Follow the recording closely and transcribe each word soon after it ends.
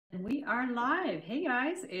And we are live. Hey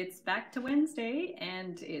guys, it's back to Wednesday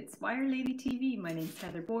and it's Wire Lady TV. My name's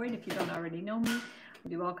Heather Boyd. If you don't already know me, I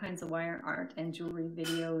do all kinds of wire art and jewelry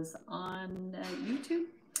videos on YouTube.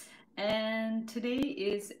 And today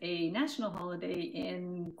is a national holiday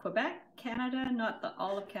in Quebec, Canada. Not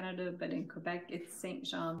all of Canada, but in Quebec, it's Saint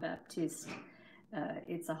Jean Baptiste.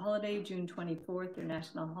 It's a holiday, June 24th, their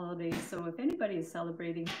national holiday. So if anybody is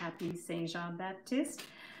celebrating, happy Saint Jean Baptiste.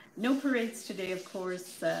 No parades today, of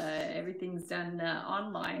course. Everything's done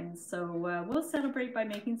online. So we'll celebrate by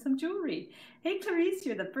making some jewelry. Hey, Clarice,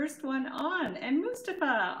 you're the first one on. And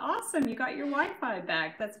Mustafa, awesome. You got your Wi-Fi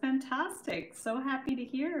back. That's fantastic. So happy to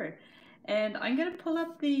hear. And I'm going to pull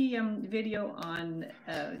up the video on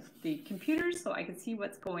the computer so I can see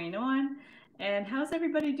what's going on. And how's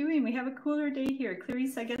everybody doing? We have a cooler day here.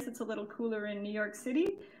 Clarice, I guess it's a little cooler in New York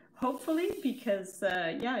City. Hopefully, because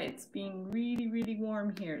yeah, it's been really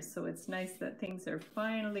warm here, so it's nice that things are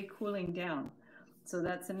finally cooling down. So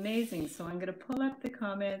that's amazing. So I'm going to pull up the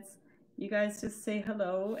comments. You guys just say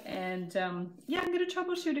hello, and yeah, I'm going to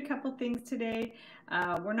troubleshoot a couple things today.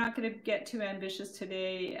 We're not going to get too ambitious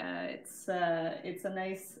today. It's a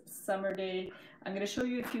nice summer day. I'm going to show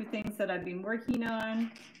you a few things that I've been working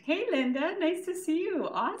on. Hey Linda, nice to see you.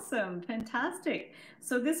 Awesome, fantastic.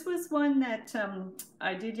 So this was one that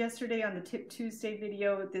I did yesterday on the Tip Tuesday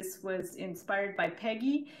video. This was inspired by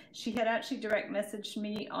Peggy. She had actually direct messaged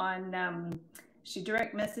me on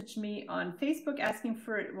Facebook asking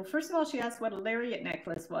for it. Well, first of all, she asked what a Lariat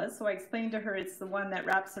necklace was. So I explained to her it's the one that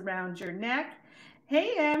wraps around your neck.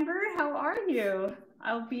 Hey Amber, how are you?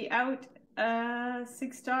 I'll be out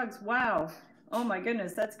 6 dogs. Wow. Oh my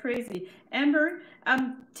goodness, that's crazy. Amber,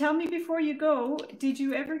 tell me before you go, did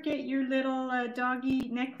you ever get your little doggy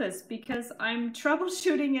necklace? Because I'm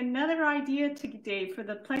troubleshooting another idea today for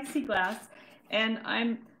the plexiglass, and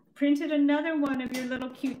I'm printed another one of your little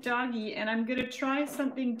cute doggy, and I'm gonna try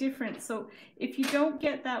something different. So if you don't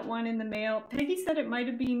get that one in the mail, Peggy said it might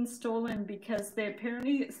have been stolen because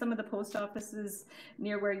apparently some of the post offices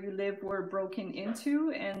near where you live were broken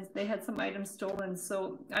into and they had some items stolen.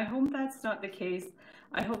 So I hope that's not the case.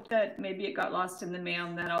 I hope that maybe it got lost in the mail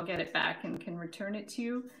and that I'll get it back and can return it to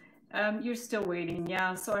you. You're still waiting,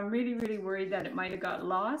 yeah. So I'm really worried that it might have got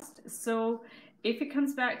lost. So if it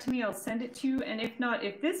comes back to me, I'll send it to you. And if not,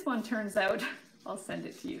 if this one turns out, I'll send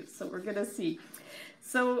it to you. So we're gonna see.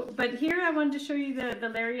 So, but here I wanted to show you the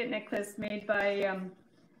Lariat necklace made by,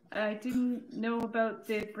 I didn't know about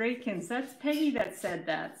the break-ins. That's Peggy that said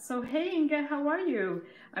that. So hey Inga, how are you?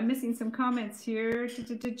 I'm missing some comments here.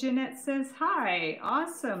 Jeanette says, hi,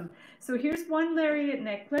 awesome. So here's one Lariat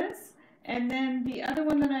necklace. And then the other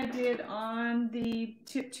one that I did on the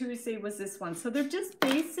Tip Tuesday was this one. So they're just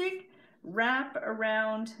basic wrap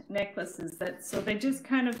around necklaces. So they just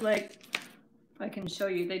kind of like, I can show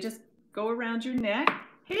you, they just go around your neck.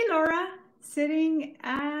 Hey Laura, sitting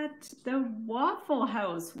at the Waffle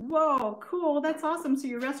House. Whoa, cool, that's awesome. So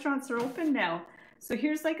your restaurants are open now. So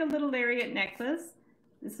here's like a little Lariat necklace.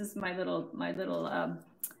 This is my little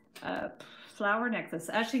flower necklace.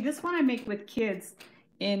 Actually, this one I make with kids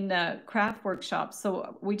in craft workshops.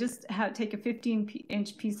 So we just take a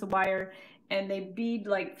 15-inch piece of wire and they bead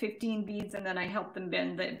like 15 beads, and then I help them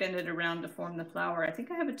bend it around to form the flower. I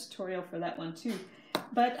think I have a tutorial for that one too.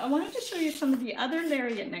 But I wanted to show you some of the other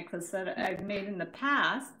Lariat necklace that I've made in the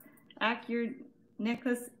past. Accurate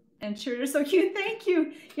necklace and shirt are so cute. Thank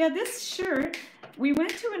you. Yeah, this shirt, we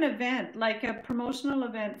went to an event, like a promotional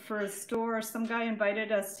event for a store. Some guy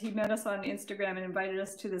invited us, he met us on Instagram and invited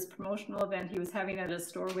us to this promotional event he was having at a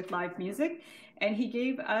store with live music. And he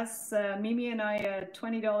gave us, Mimi and I, a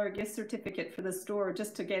 $20 gift certificate for the store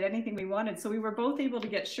just to get anything we wanted. So we were both able to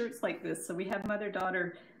get shirts like this. So we have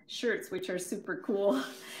mother-daughter shirts, which are super cool.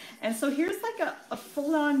 And so here's like a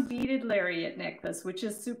full-on beaded Lariat necklace, which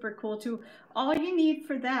is super cool too. All you need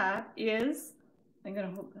for that is, I'm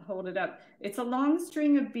gonna hold it up. It's a long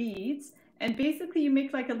string of beads, and basically you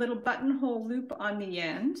make like a little buttonhole loop on the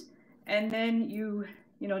end, and then you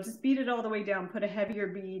just beat it all the way down, put a heavier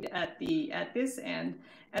bead at this end.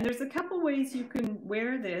 And there's a couple ways you can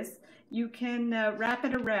wear this. You can wrap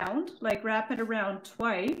it around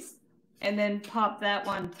twice, and then pop that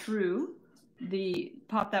one through the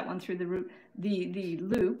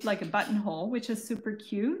loop like a buttonhole, which is super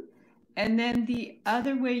cute. And then the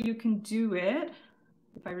other way you can do it,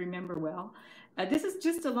 if I remember well, this is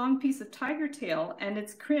just a long piece of tiger tail and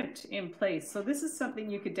it's crimped in place. So this is something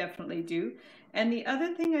you could definitely do. And the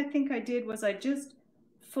other thing I think I did was I just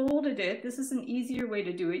folded it. This is an easier way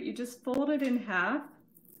to do it. You just fold it in half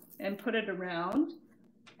and put it around.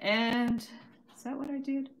 And is that what I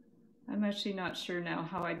did? I'm actually not sure now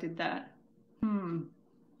how I did that.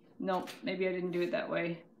 No, maybe I didn't do it that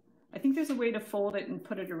way. I think there's a way to fold it and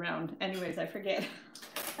put it around. Anyways, I forget.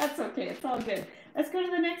 That's okay, it's all good. Let's go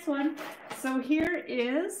to the next one. So here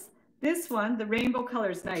is this one, the rainbow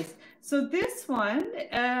color is nice. So this one,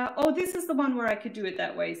 oh, this is the one where I could do it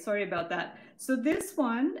that way. Sorry about that. So this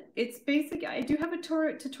one, it's basic. I do have a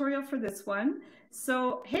tutorial for this one.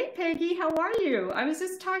 So, hey Peggy, how are you? I was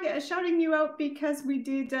just shouting you out because we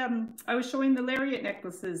did, I was showing the Lariat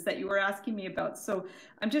necklaces that you were asking me about. So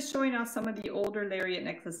I'm just showing off some of the older Lariat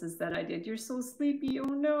necklaces that I did. You're so sleepy, oh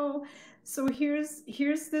no. So here's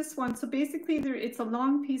this one. So basically it's a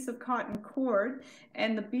long piece of cotton cord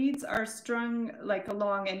and the beads are strung like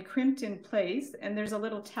along and crimped in place. And there's a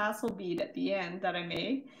little tassel bead at the end that I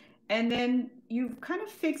made. And then you kind of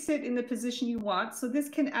fix it in the position you want. So this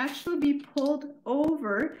can actually be pulled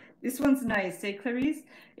over. This one's nice, eh, Clarice?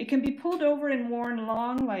 It can be pulled over and worn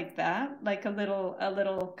long like that, like a little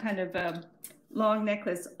kind of long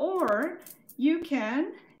necklace. Or you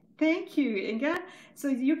can, thank you, Inga. So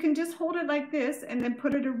you can just hold it like this and then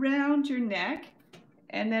put it around your neck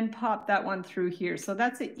and then pop that one through here. So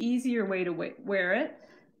that's an easier way to wear it,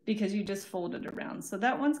 because you just fold it around. So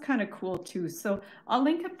that one's kind of cool too. So I'll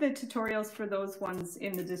link up the tutorials for those ones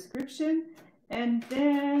in the description. And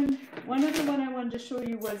then one other one I wanted to show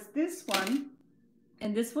you was this one.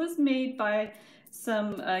 And this was made by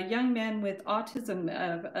some young men with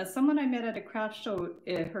autism. Someone I met at a craft show,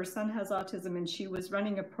 her son has autism, and she was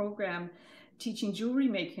running a program teaching jewelry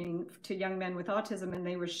making to young men with autism, and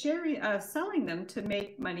they were selling them to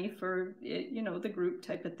make money for, you know, the group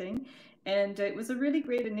type of thing. And it was a really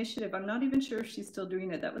great initiative. I'm not even sure if she's still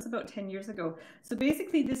doing it. That was about 10 years ago. So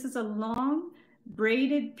basically this is a long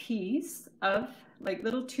braided piece of like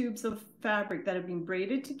little tubes of fabric that have been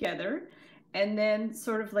braided together. And then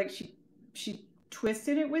sort of like she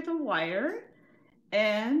twisted it with a wire,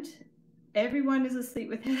 and everyone is asleep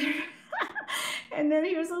with Heather. And then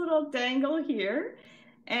here's a little dangle here.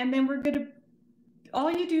 And then we're gonna,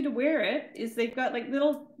 all you do to wear it is they've got like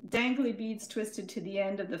little dangly beads twisted to the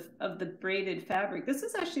end of the braided fabric. This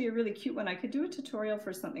is actually a really cute one. I could do a tutorial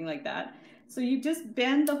for something like that. So you just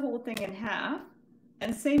bend the whole thing in half,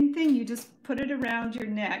 and same thing, you just put it around your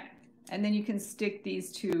neck, and then you can stick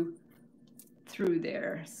these two through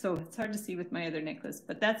there. So it's hard to see with my other necklace,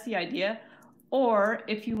 but that's the idea. Or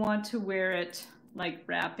if you want to wear it, like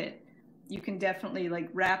wrap it, you can definitely like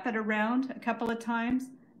wrap it around a couple of times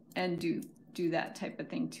and do that type of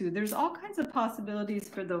thing too. There's all kinds of possibilities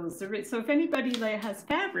for those. So if anybody has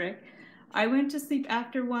fabric, I went to sleep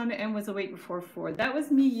after 1 and was awake before 4. That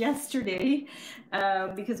was me yesterday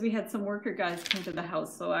because we had some worker guys come to the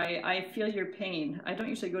house. So I feel your pain. I don't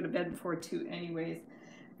usually go to bed before 2 anyways.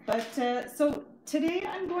 But so today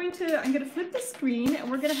I'm going to flip the screen and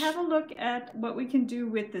we're going to have a look at what we can do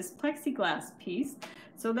with this plexiglass piece.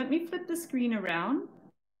 So let me flip the screen around.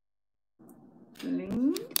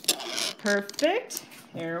 Perfect.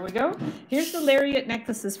 Here we go. Here's the Lariat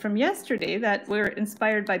necklaces from yesterday that were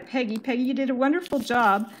inspired by Peggy. Peggy, you did a wonderful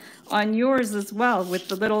job on yours as well with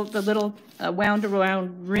the little wound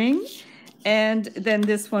around ring. And then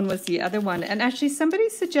this one was the other one. And actually somebody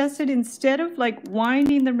suggested instead of like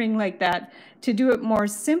winding the ring like that, to do it more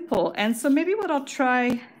simple. And so maybe what I'll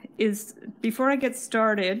try is, before I get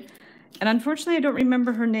started, and unfortunately I don't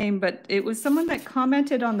remember her name, but it was someone that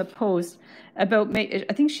commented on the post about,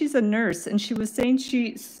 I think she's a nurse, and she was saying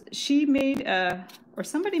she made or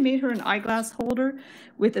somebody made her an eyeglass holder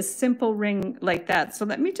with a simple ring like that. So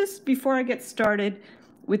let me just, before I get started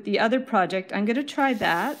with the other project, I'm going to try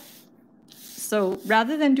that. So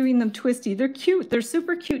rather than doing them twisty, they're cute, they're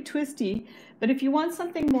super cute twisty, but if you want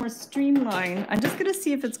something more streamlined, I'm just going to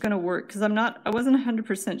see if it's going to work, because I wasn't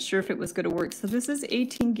 100% sure if it was going to work. So this is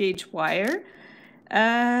 18 gauge wire.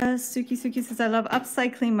 Suki says, I love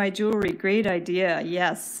upcycling my jewelry. Great idea.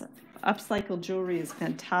 Yes, upcycled jewelry is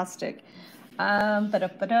fantastic.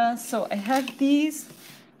 So I have these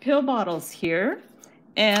pill bottles here,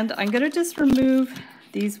 and I'm going to just remove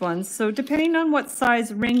these ones. So depending on what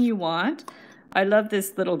size ring you want, I love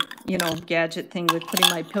this little, gadget thing with putting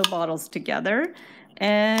my pill bottles together.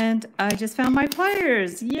 And I just found my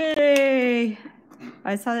pliers. Yay!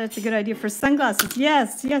 I thought that's a good idea for sunglasses.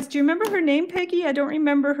 Yes, yes. Do you remember her name, Peggy? I don't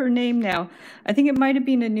remember her name now. I think it might have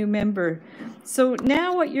been a new member. So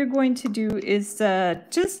now what you're going to do is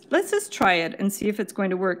let's just try it and see if it's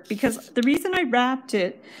going to work. Because the reason I wrapped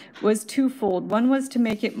it was twofold. One was to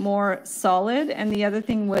make it more solid, and the other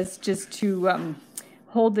thing was just to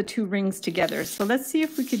hold the two rings together. So let's see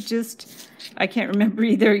if we could just, I can't remember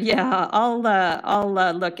either. Yeah, I'll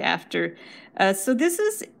look after. So this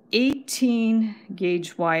is 18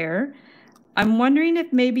 gauge wire. I'm wondering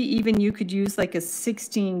if maybe even you could use like a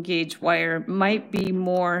 16 gauge wire, might be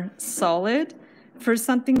more solid for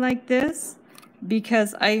something like this,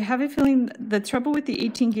 because I have a feeling the trouble with the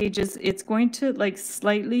 18 gauge is it's going to like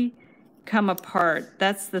slightly come apart.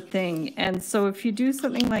 That's the thing. And so if you do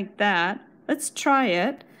something like that, let's try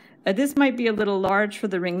it. This might be a little large for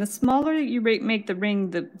the ring. The smaller you make the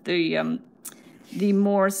ring, the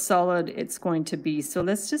more solid it's going to be. So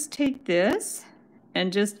let's just take this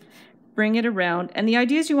and just bring it around. And the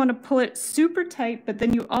idea is you want to pull it super tight, but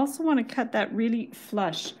then you also want to cut that really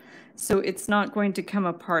flush so it's not going to come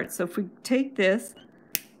apart. So if we take this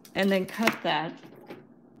and then cut that,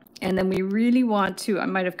 and then we really want to, I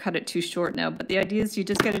might have cut it too short now, but the idea is you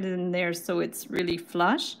just get it in there so it's really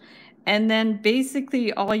flush. And then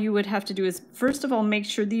basically all you would have to do is, first of all, make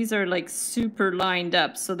sure these are like super lined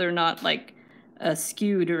up so they're not like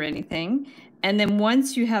skewed or anything. And then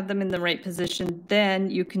once you have them in the right position, then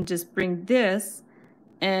you can just bring this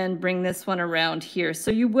and bring this one around here.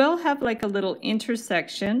 So you will have like a little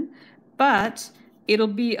intersection, but it'll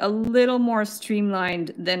be a little more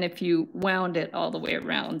streamlined than if you wound it all the way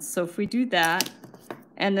around. So if we do that,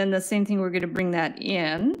 and then the same thing, we're going to bring that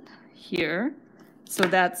in here. So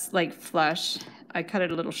that's like flush. I cut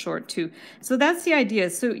it a little short too. So that's the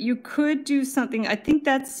idea. So you could do something. I think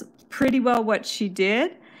that's pretty well what she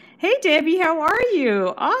did. Hey, Debbie, how are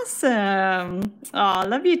you? Awesome. Oh,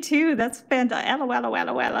 love you too. That's fantastic. LOL.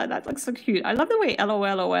 That looks so cute. I love the way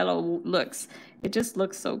LOL looks. It just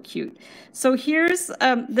looks so cute. So here's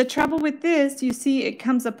the trouble with this. You see it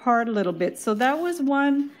comes apart a little bit. So that was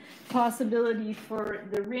one possibility for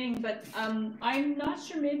the ring, but I'm not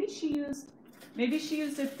sure. Maybe she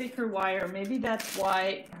used a thicker wire. Maybe that's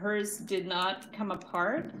why hers did not come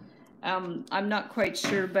apart. I'm not quite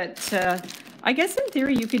sure, but I guess in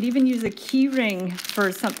theory you could even use a key ring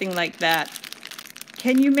for something like that.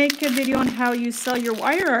 Can you make a video on how you sell your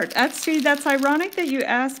wire art? Actually, that's ironic that you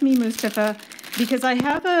asked me, Mustafa, because I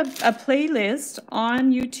have a playlist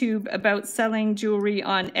on YouTube about selling jewelry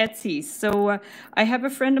on Etsy. So I have a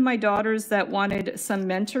friend of my daughter's that wanted some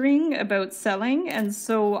mentoring about selling, and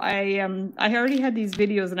so I already had these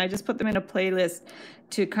videos and I just put them in a playlist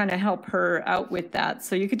to kind of help her out with that.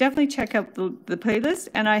 So you could definitely check out the playlist.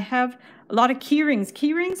 And I have a lot of key rings.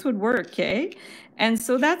 Key rings would work, okay? And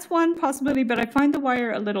so that's one possibility, but I find the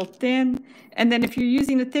wire a little thin. And then if you're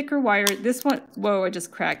using a thicker wire, this one, whoa, I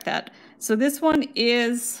just cracked that. So this one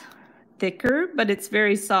is thicker, but it's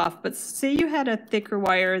very soft. But say you had a thicker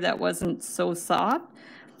wire that wasn't so soft,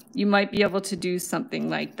 you might be able to do something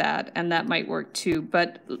like that, and that might work too.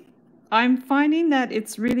 But I'm finding that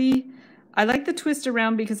it's really, I like the twist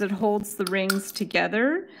around because it holds the rings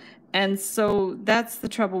together. And so that's the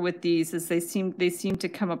trouble with these, is they seem to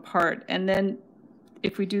come apart. And then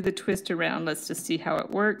if we do the twist around, let's just see how it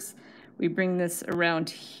works. We bring this around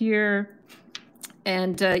here.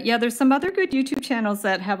 And yeah, there's some other good YouTube channels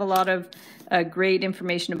that have a lot of great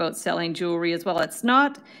information about selling jewelry as well. It's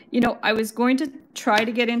not, you know, I was going to try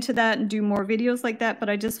to get into that and do more videos like that, but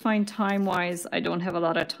I just find time-wise, I don't have a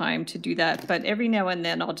lot of time to do that. But every now and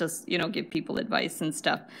then I'll just, you know, give people advice and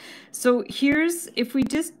stuff. So here's, if we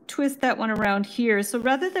just twist that one around here, so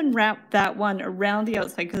rather than wrap that one around the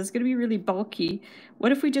outside, because it's going to be really bulky,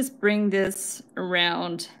 what if we just bring this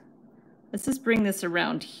around? Let's just bring this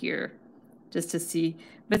around here just to see.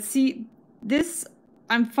 But see, this,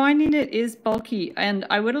 I'm finding it is bulky, and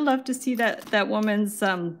I would have loved to see that woman's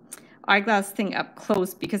eyeglass thing up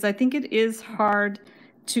close, because I think it is hard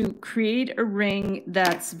to create a ring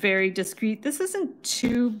that's very discreet. This isn't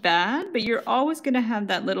too bad, but you're always going to have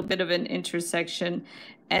that little bit of an intersection,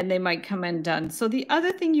 and they might come undone. So the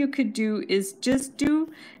other thing you could do is just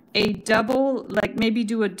do a double, like maybe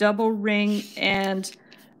do a double ring and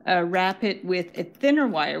wrap it with a thinner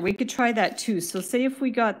wire. We could try that too. So say if we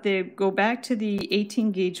got go back to the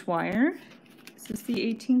 18 gauge wire. Is this the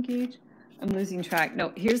 18 gauge? I'm losing track.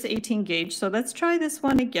 No, here's 18 gauge. So let's try this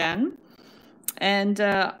one again. And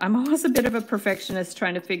I'm always a bit of a perfectionist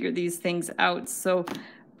trying to figure these things out. So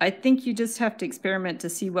I think you just have to experiment to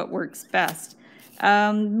see what works best.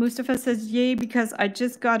 Mustafa says, yay, because I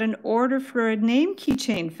just got an order for a name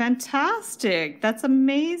keychain. Fantastic. That's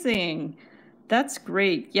amazing. That's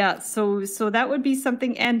great. Yeah, so that would be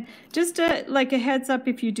something. And just like a heads up,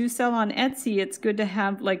 if you do sell on Etsy, it's good to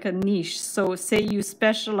have like a niche. So say you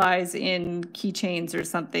specialize in keychains or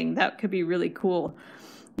something, that could be really cool.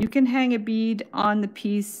 You can hang a bead on the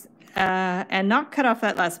piece and not cut off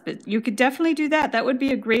that last bit. You could definitely do that. That would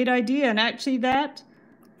be a great idea. And actually that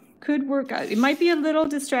could work. It might be a little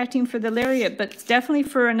distracting for the Lariat, but definitely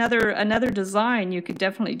for another design, you could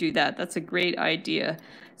definitely do that. That's a great idea.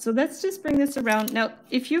 So let's just bring this around. Now,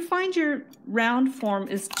 if you find your round form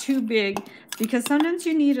is too big, because sometimes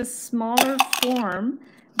you need a smaller form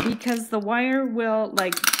because the wire will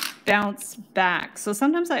like bounce back. So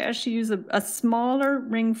sometimes I actually use a smaller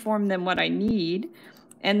ring form than what I need,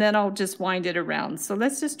 and then I'll just wind it around. So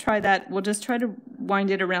let's just try that. We'll just try to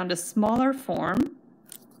wind it around a smaller form.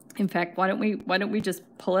 In fact, why don't we just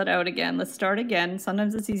pull it out again? Let's start again.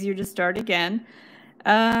 Sometimes it's easier to start again.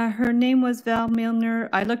 Her name was Val Milner.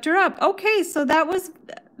 I looked her up. Okay, so that was,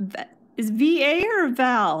 is VA or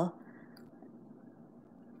Val?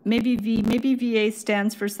 Maybe VA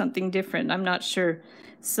stands for something different. I'm not sure.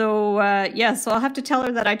 So yeah, so I'll have to tell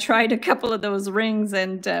her that I tried a couple of those rings,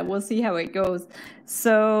 and we'll see how it goes.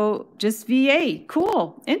 So just VA,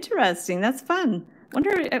 cool, interesting, that's fun.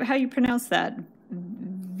 Wonder how you pronounce that.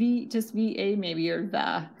 Just VA maybe, or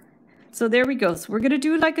VA. So there we go. So we're gonna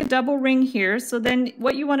do like a double ring here. So then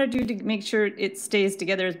what you wanna do to make sure it stays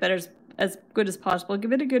together as good as possible,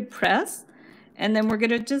 give it a good press. And then we're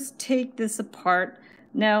gonna just take this apart.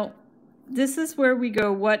 Now, this is where we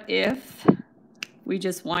go, what if we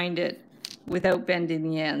just wind it without bending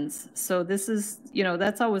the ends? So this is, you know,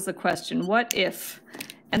 that's always a question, what if?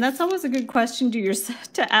 And that's always a good question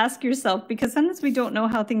to ask yourself, because sometimes we don't know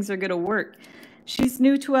how things are gonna work. She's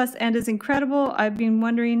new to us and is incredible. I've been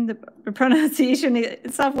wondering the pronunciation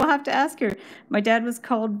itself. We'll have to ask her. My dad was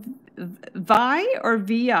called Vi or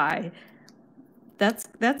VI.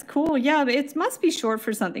 That's cool. Yeah, it must be short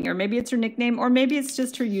for something, or maybe it's her nickname, or maybe it's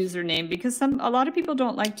just her username, because a lot of people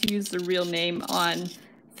don't like to use the real name on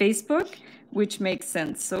Facebook, which makes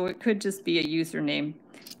sense. So it could just be a username.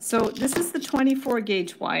 So this is the 24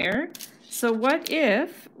 gauge wire. So what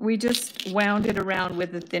if we just wound it around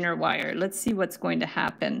with a thinner wire? Let's see what's going to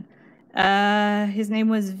happen. His name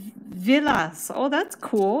was Villas. Oh, that's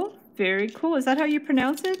cool. Very cool. Is that how you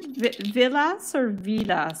pronounce it? Villas or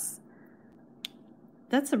Vilas?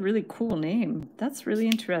 That's a really cool name. That's really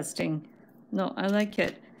interesting. No, I like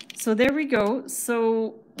it. So there we go.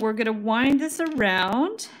 So we're going to wind this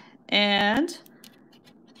around, and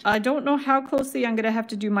I don't know how closely I'm going to have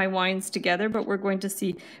to do my winds together, but we're going to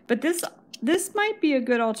see. But this might be a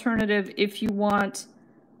good alternative if you want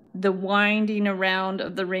the winding around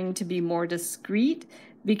of the ring to be more discreet,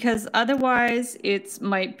 because otherwise it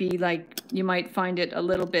might be like, you might find it a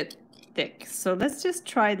little bit thick. So let's just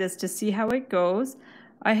try this to see how it goes.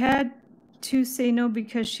 I had to say no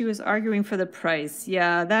because she was arguing for the price.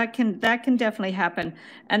 Yeah, that can definitely happen.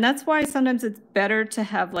 And that's why sometimes it's better to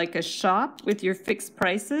have like a shop with your fixed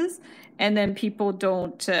prices, and then people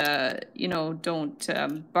don't, you know,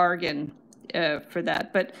 don't bargain for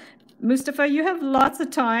that. But Mustafa, you have lots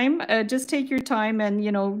of time. Just take your time and,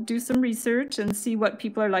 you know, do some research and see what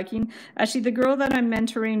people are liking. Actually, the girl that I'm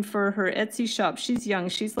mentoring for her Etsy shop, she's young.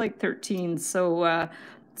 She's like 13.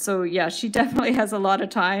 So yeah, she definitely has a lot of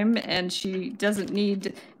time, and she doesn't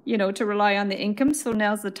need, you know, to rely on the income. So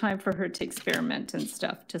now's the time for her to experiment and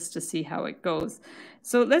stuff, just to see how it goes.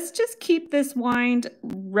 So let's just keep this wind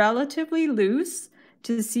relatively loose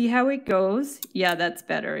to see how it goes. Yeah, that's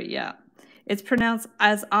better. Yeah. It's pronounced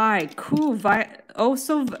as I. Cool.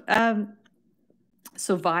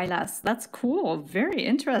 So Vilas. That's cool. Very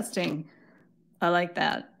interesting. I like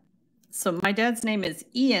that. So my dad's name is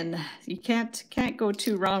Ian. You can't go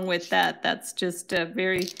too wrong with that. That's just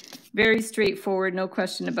very, very straightforward. No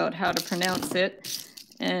question about how to pronounce it.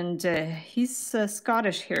 And he's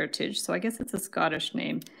Scottish heritage, so I guess it's a Scottish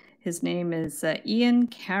name. His name is Ian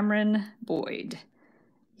Cameron Boyd.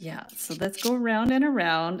 Yeah, so let's go around and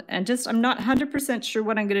around, and just, I'm not 100% sure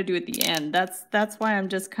what I'm going to do at the end. That's why I'm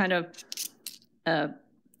just kind of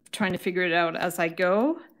trying to figure it out as I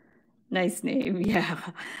go. Nice name, yeah.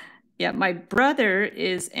 Yeah, my brother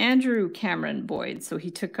is Andrew Cameron Boyd, so he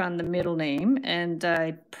took on the middle name, and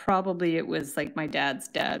probably it was like my dad's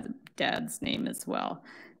name as well.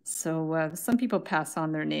 So some people pass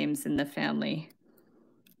on their names in the family.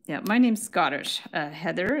 Yeah, my name's Scottish,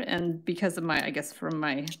 Heather, and because of my, I guess from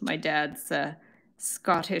my dad's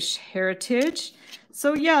Scottish heritage.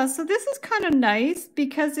 So yeah, so this is kind of nice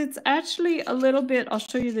because it's actually a little bit, I'll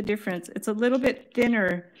show you the difference. It's a little bit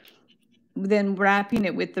thinner than wrapping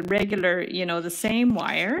it with the regular, you know, the same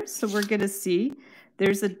wire. So we're going to see.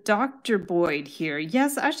 There's a Dr. Boyd here.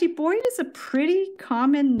 Yes, actually Boyd is a pretty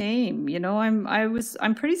common name. You know,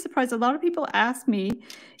 I'm pretty surprised. A lot of people ask me,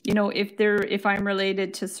 you know, if I'm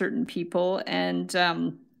related to certain people, and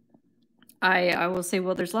I will say,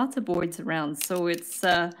 well, there's lots of Boyds around. So it's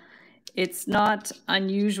it's not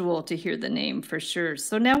unusual to hear the name for sure.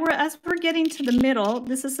 So now as we're getting to the middle,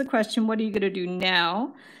 this is the question, what are you going to do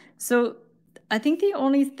now? So I think the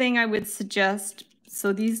only thing I would suggest,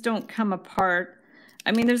 so these don't come apart,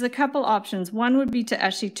 I mean, there's a couple options. One would be to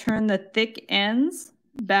actually turn the thick ends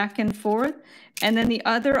back and forth. And then the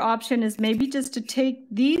other option is maybe just to take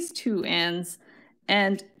these two ends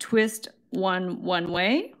and twist one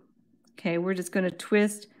way. Okay, we're just going to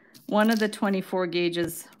twist one of the 24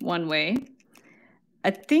 gauges one way.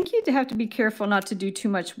 I think you'd have to be careful not to do too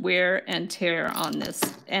much wear and tear on this.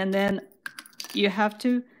 And then you have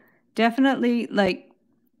to definitely like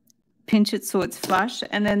pinch it so it's flush.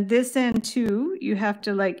 And then this end too, you have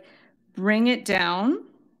to like bring it down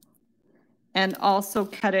and also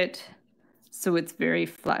cut it so it's very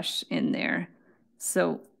flush in there.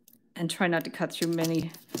 So, and try not to cut through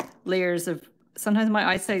many layers of, sometimes my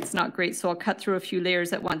eyesight's not great, so I'll cut through a few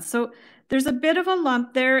layers at once. So there's a bit of a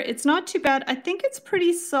lump there. It's not too bad. I think it's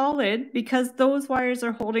pretty solid because those wires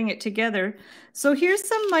are holding it together. So here's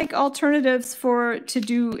some like alternatives to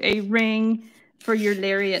do a ring for your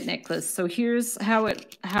Lariat necklace. So here's how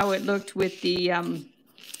it looked with the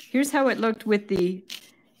here's how it looked with the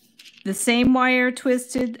same wire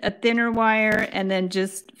twisted, a thinner wire, and then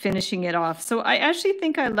just finishing it off. So I actually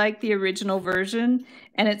think I like the original version,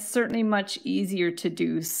 and it's certainly much easier to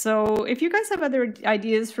do. So if you guys have other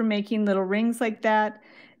ideas for making little rings like that,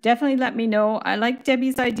 definitely let me know. I like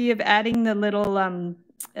Debbie's idea of adding the little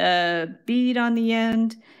bead on the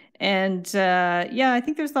end. And yeah, I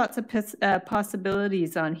think there's lots of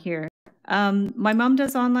possibilities on here. My mom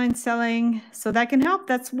does online selling, so that can help.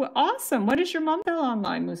 That's awesome. What does your mom sell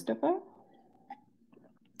online, Mustafa?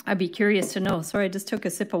 I'd be curious to know. Sorry, I just took a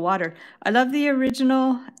sip of water. I love the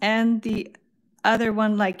original and the other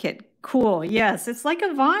one like it. Cool. Yes, it's like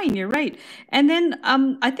a vine. You're right. And then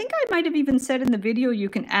I think I might have even said in the video you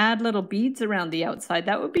can add little beads around the outside.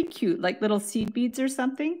 That would be cute, like little seed beads or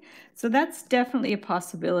something. So that's definitely a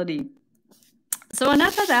possibility. So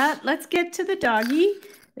enough of that. Let's get to the doggy.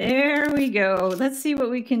 There we go. Let's see what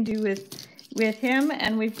we can do with him.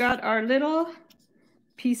 And we've got our little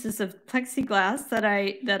pieces of plexiglass that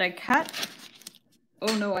I cut.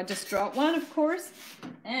 Oh no, I just dropped one, of course.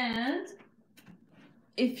 And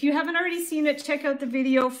if you haven't already seen it, check out the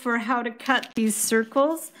video for how to cut these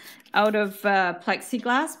circles out of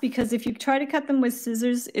plexiglass, because if you try to cut them with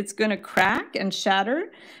scissors, it's going to crack and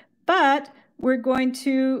shatter. But we're going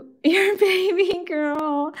to, your baby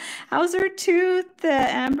girl, how's her tooth,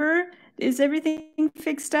 Amber? Is everything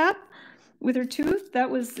fixed up with her tooth?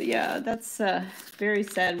 That was, yeah, that's very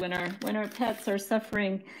sad when our pets are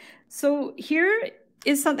suffering. So here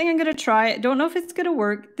is something I'm going to try. I don't know if it's going to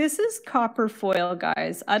work. This is copper foil,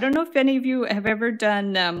 guys. I don't know if any of you have ever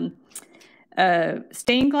done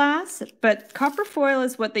stained glass, but copper foil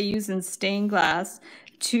is what they use in stained glass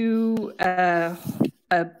to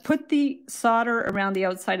put the solder around the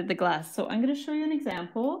outside of the glass. So I'm going to show you an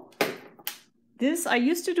example. This, I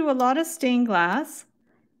used to do a lot of stained glass.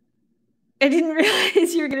 I didn't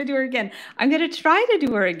realize you were going to do her again. I'm going to try to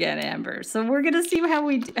do her again, Amber. So we're going to see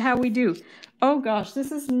how we do. Oh gosh,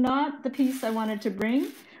 this is not the piece I wanted to bring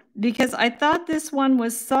because I thought this one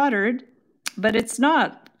was soldered, but it's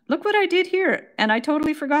not. Look what I did here, and I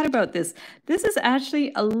totally forgot about this. This is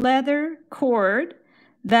actually a leather cord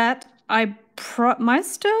that I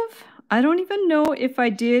must have. I don't even know if I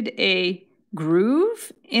did a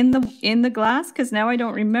groove in the glass because now I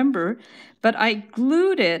don't remember, but I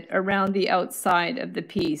glued it around the outside of the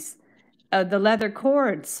piece, the leather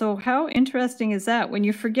cord. So how interesting is that when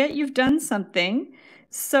you forget you've done something?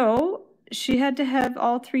 So she had to have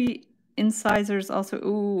all three incisors also.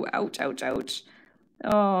 Ooh, ouch, ouch, ouch.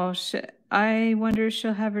 Oh, shit. I wonder if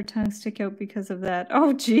she'll have her tongue stick out because of that.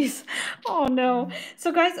 Oh, geez. Oh, no.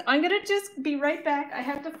 So, guys, I'm going to just be right back. I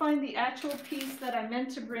have to find the actual piece that I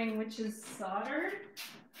meant to bring, which is soldered.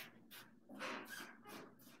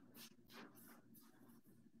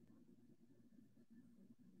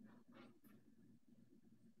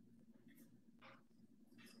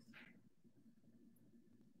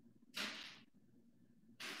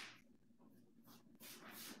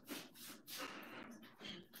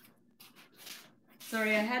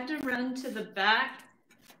 Sorry, I had to run to the back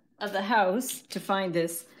of the house to find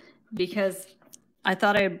this because I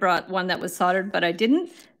thought I had brought one that was soldered, but I didn't.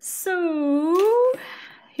 So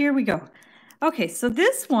here we go. Okay, so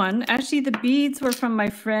this one, actually the beads were from my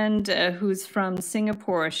friend who's from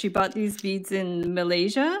Singapore. She bought these beads in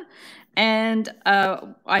Malaysia. And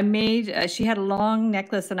I made, she had a long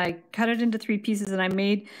necklace and I cut it into 3 pieces and I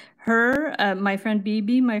made her, my friend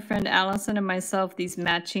Bibi, my friend Allison, and myself these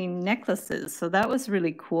matching necklaces. So that was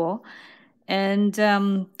really cool. And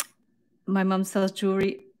My mom sells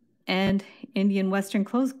jewelry and Indian Western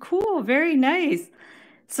clothes. Cool, very nice.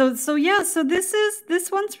 So yeah, so this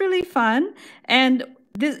one's really fun. And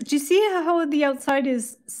this, do you see how the outside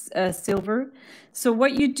is silver? So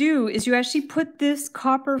what you do is you actually put this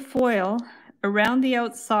copper foil around the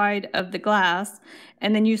outside of the glass,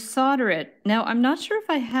 and then you solder it. Now, I'm not sure if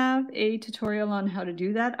I have a tutorial on how to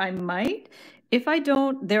do that. I might. If I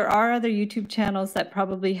don't, there are other YouTube channels that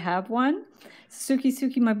probably have one.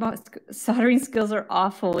 Suki, my boss, soldering skills are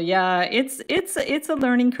awful. Yeah, it's a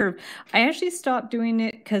learning curve. I actually stopped doing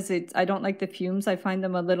it because I don't like the fumes. I find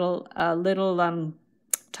them a little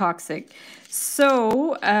toxic.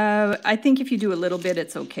 So I think if you do a little bit,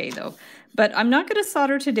 it's okay though. But I'm not going to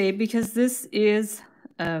solder today because this is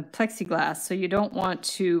plexiglass, so you don't want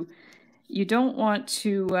to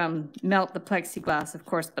melt the plexiglass, of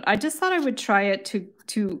course, but I just thought I would try it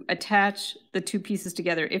to attach the two pieces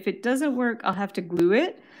together. If it doesn't work, I'll have to glue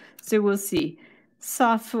it. So we'll see.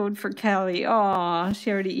 Soft food for Kelly. Oh,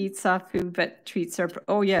 she already eats soft food, but treats are,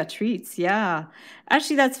 oh yeah, treats, yeah.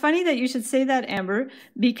 Actually, that's funny that you should say that, Amber,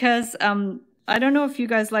 because I don't know if you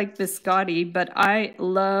guys like biscotti, but I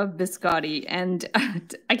love biscotti. And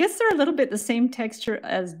I guess they're a little bit the same texture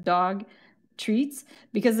as dog treats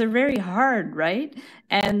because they're very hard, right?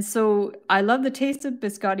 And so I love the taste of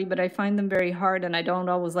biscotti, but I find them very hard, and I don't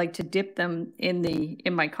always like to dip them in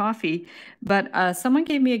my coffee. But someone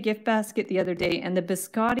gave me a gift basket the other day, and the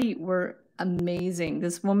biscotti were amazing.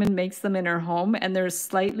 This woman makes them in her home, and they're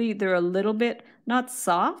a little bit not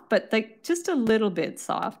soft, but like just a little bit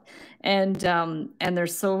soft. And they're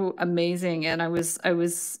so amazing. And I was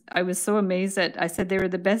so amazed that I said they were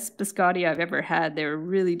the best biscotti I've ever had. They were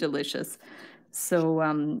really delicious. So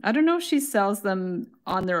I don't know if she sells them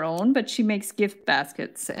on their own, but she makes gift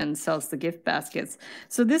baskets and sells the gift baskets.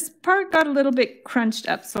 So this part got a little bit crunched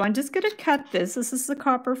up. So I'm just going to cut this. This is the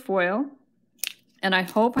copper foil. And I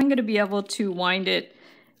hope I'm going to be able to wind it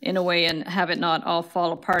in a way and have it not all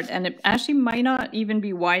fall apart. And it actually might not even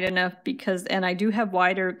be wide enough because, and I do have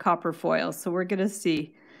wider copper foil. So we're going to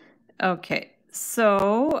see. Okay,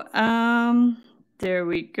 so there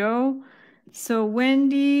we go. So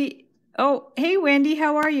Wendy, oh, hey Wendy,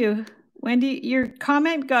 how are you? Wendy, your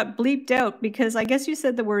comment got bleeped out because I guess you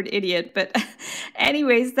said the word idiot, but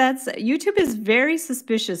anyways, YouTube is very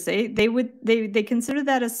suspicious. They consider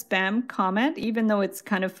that a spam comment, even though it's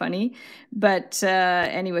kind of funny. But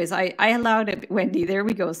anyways, I allowed it, Wendy. There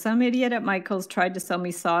we go. Some idiot at Michael's tried to sell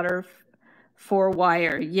me solder for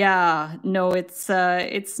wire. Yeah, no, it's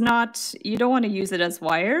not, you don't want to use it as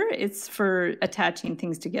wire. It's for attaching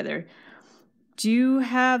things together. Do you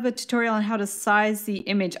have a tutorial on how to size the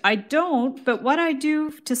image? I don't, but what I do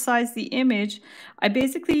to size the image, I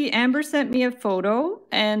basically, Amber sent me a photo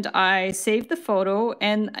and I saved the photo,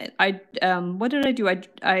 and what did I do?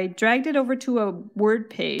 I dragged it over to a Word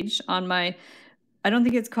page on my, I don't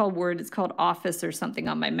think it's called Word, it's called Office or something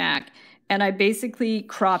on my Mac. And I basically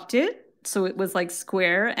cropped it so it was like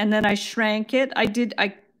square, and then I shrank it.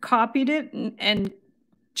 I copied it and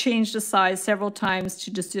changed the size several times to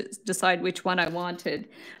just decide which one I wanted.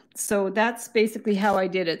 So that's basically how I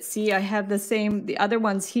did it. See, I have the other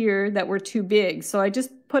ones here that were too big. So I just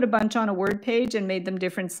put a bunch on a Word page and made them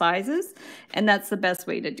different sizes. And that's the best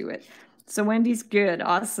way to do it. So Wendy's good.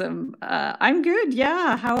 Awesome. I'm good.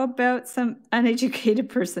 Yeah. How about some uneducated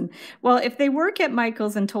person? Well, if they work at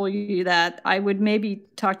Michael's and told you that, I would maybe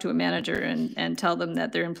talk to a manager and tell them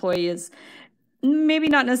that their employee is maybe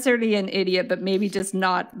not necessarily an idiot, but maybe just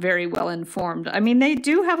not very well informed. I mean, they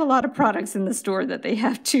do have a lot of products in the store that they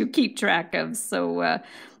have to keep track of. So,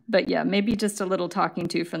 but yeah, maybe just a little talking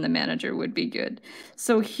to from the manager would be good.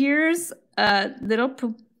 So here's a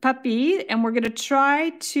little puppy, and we're going to try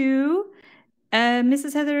to,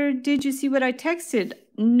 Mrs. Heather, did you see what I texted?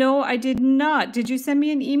 No, I did not. Did you send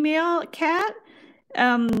me an email, Kat?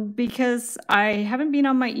 Because I haven't been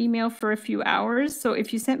on my email for a few hours. So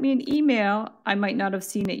if you sent me an email, I might not have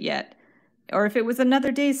seen it yet. Or if it was another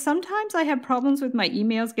day, sometimes I have problems with my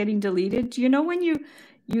emails getting deleted. Do you know when you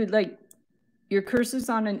like your cursor's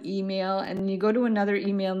on an email and you go to another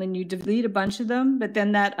email and then you delete a bunch of them, but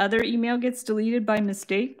then that other email gets deleted by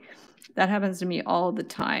mistake? That happens to me all the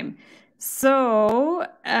time. So,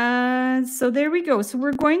 so there we go. So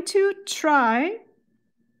we're going to try,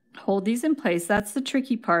 hold these in place. That's the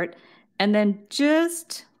tricky part. And then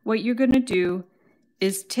just what you're going to do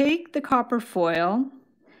is take the copper foil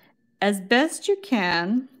as best you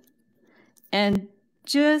can and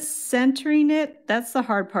just centering it. That's the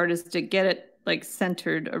hard part, is to get it like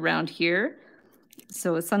centered around here.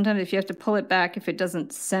 So sometimes if you have to pull it back, if it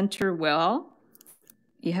doesn't center well,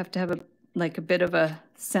 you have to have a bit of a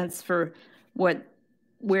sense for what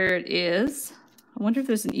where it is. I wonder if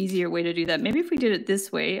there's an easier way to do that. Maybe if we did it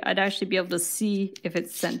this way, I'd actually be able to see if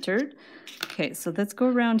it's centered. Okay, so let's go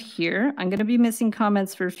around here. I'm going to be missing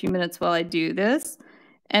comments for a few minutes while I do this.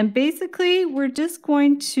 And basically, we're just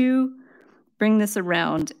going to bring this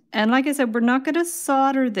around. And like I said, we're not going to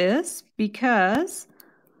solder this because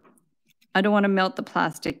I don't want to melt the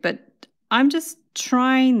plastic, but I'm just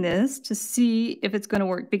trying this to see if it's going to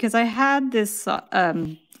work because I had this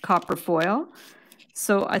copper foil.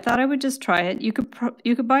 So I thought I would just try it. You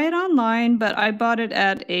could buy it online, but I bought it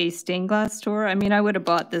at a stained glass store. I mean, I would have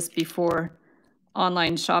bought this before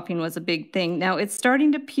online shopping was a big thing. Now it's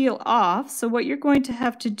starting to peel off. So what you're going to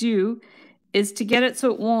have to do is to get it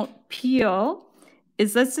so it won't peel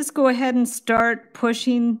is let's just go ahead and start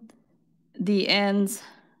pushing the ends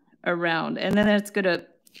around. And then it's gonna,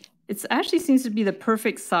 it actually seems to be the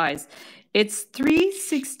perfect size. It's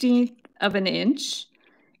 3/16 of an inch.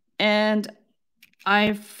 And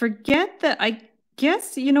I forget that, I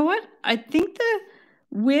guess, you know what? I think the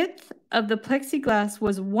width of the plexiglass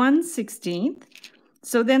was 1/16.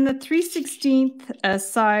 So then the 3/16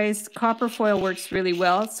 size copper foil works really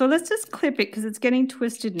well. So let's just clip it because it's getting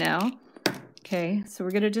twisted now. Okay, so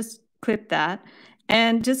we're gonna just clip that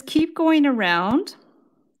and just keep going around.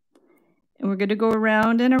 And we're gonna go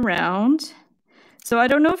around and around. So I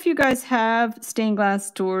don't know if you guys have stained glass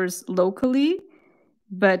stores locally,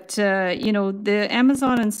 but, you know, the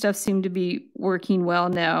Amazon and stuff seem to be working well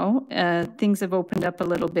now. Things have opened up a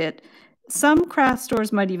little bit. Some craft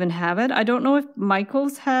stores might even have it. I don't know if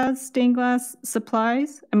Michael's has stained glass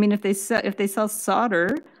supplies. I mean, if they sell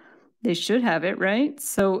solder, they should have it, right?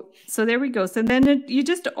 So there we go. So then you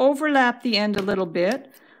just overlap the end a little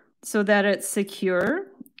bit so that it's secure.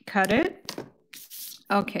 Cut it.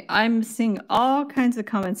 Okay, I'm seeing all kinds of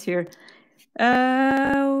comments here.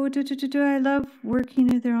 I love working.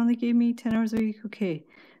 They only gave me 10 hours a week. Okay,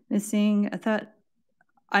 missing.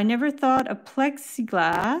 I never thought of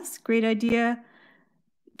plexiglass. Great idea.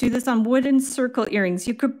 Do this on wooden circle earrings.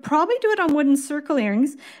 You could probably do it on wooden circle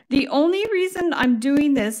earrings. The only reason I'm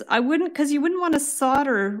doing this, because you wouldn't want to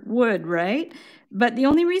solder wood, right? But the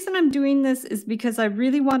only reason I'm doing this is because I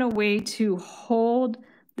really want a way to hold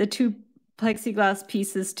the two plexiglass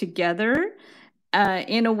pieces together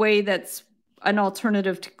in a way that's an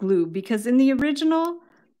alternative to glue, because in the original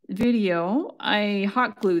video, I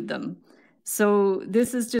hot glued them. So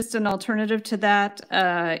this is just an alternative to that.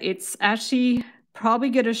 It's actually probably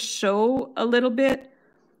going to show a little bit.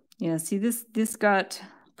 Yeah, see this got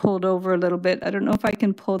pulled over a little bit. I don't know if I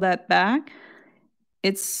can pull that back.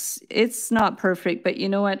 It's not perfect, but you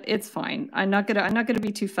know what? It's fine. I'm not gonna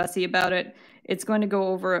be too fussy about it. It's going to go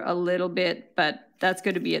over a little bit, but that's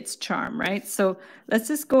going to be its charm, right? So let's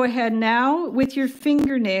just go ahead now with your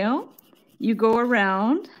fingernail. You go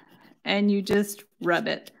around and you just rub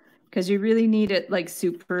it because you really need it like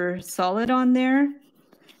super solid on there.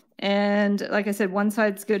 And like I said, one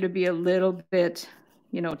side's going to be a little bit,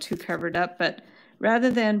 you know, too covered up, but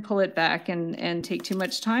rather than pull it back and take too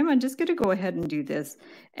much time, I'm just going to go ahead and do this.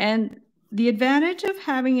 And the advantage of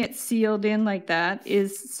having it sealed in like that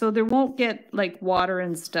is so there won't get like water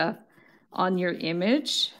and stuff on your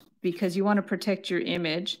image, because you want to protect your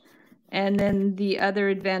image. And then the other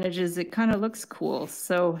advantage is it kind of looks cool.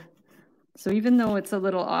 So even though it's a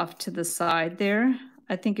little off to the side there,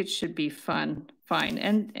 I think it should be fine.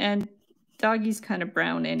 And Doggy's kind of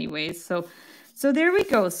brown anyways. So there we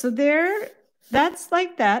go. So that's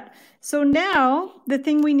like that. So now the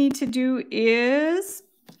thing we need to do is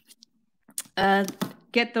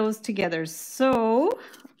get those together. So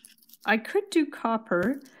I could do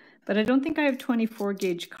copper, but I don't think I have 24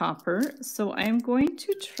 gauge copper. So I'm going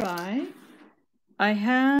to try, I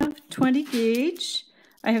have 20 gauge,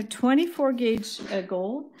 I have 24 gauge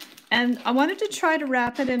gold, and I wanted to try to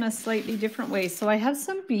wrap it in a slightly different way. So I have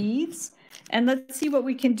some beads, and let's see what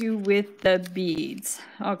we can do with the beads.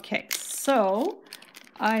 Okay, so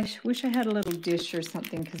I wish I had a little dish or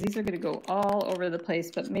something, because these are going to go all over the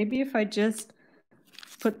place. But maybe if I just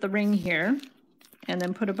put the ring here and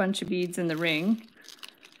then put a bunch of beads in the ring.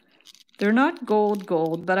 They're not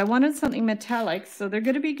gold, but I wanted something metallic, so they're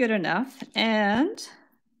going to be good enough. And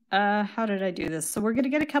how did I do this? So we're going to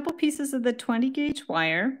get a couple pieces of the 20 gauge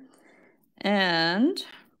wire and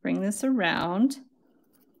bring this around.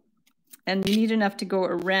 And you need enough to go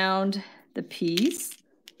around the piece.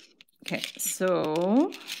 Okay,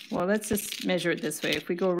 so, well, let's just measure it this way. If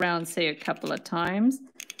we go around, say, a couple of times,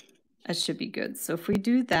 that should be good. So if we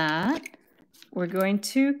do that, we're going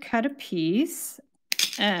to cut a piece,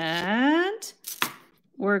 and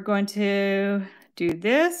we're going to do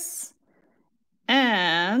this.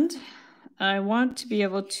 And I want to be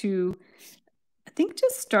able to think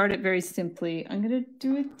just start it very simply. I'm gonna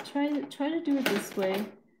do it, try to do it this way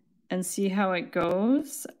and see how it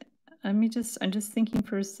goes. I'm just thinking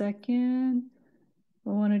for a second. I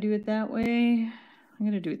want to do it that way. I'm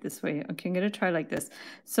gonna do it this way. Okay, I'm gonna try like this.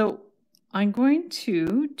 So I'm going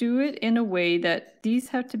to do it in a way that these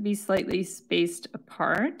have to be slightly spaced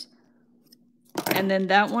apart. And then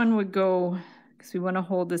that one would go, because we want to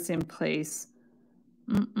hold this in place.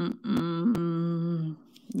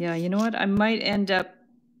 Yeah, you know what? I might end up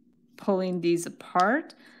pulling these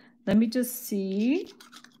apart. Let me just see.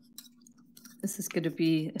 This is going to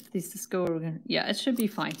be, if these just go, yeah, it should be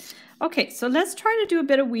fine. Okay, so let's try to do a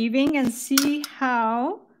bit of weaving and see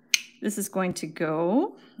how this is going to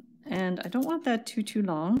go. And I don't want that too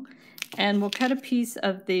long. And we'll cut a piece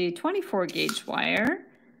of the 24 gauge wire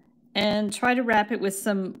and try to wrap it with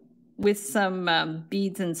some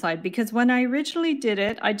beads inside, because when I originally did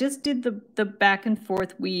it, I just did the back and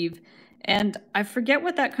forth weave, and I forget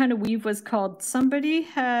what that kind of weave was called. Somebody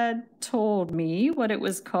had told me what it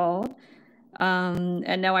was called,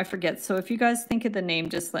 and now I forget. So if you guys think of the name,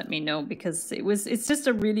 just let me know, because it's just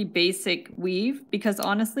a really basic weave, because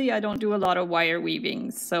honestly I don't do a lot of wire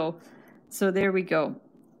weaving. So there we go.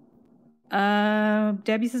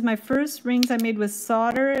 Debbie says, my first rings I made with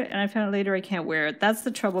solder, and I found out later I can't wear it. That's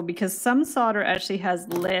the trouble, because some solder actually has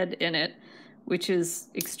lead in it, which is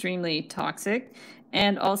extremely toxic.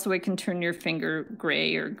 And also it can turn your finger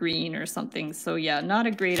gray or green or something. So yeah, not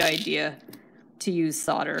a great idea to use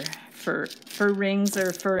solder for rings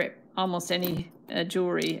or for almost any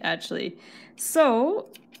jewelry, actually. So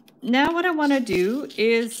now what I want to do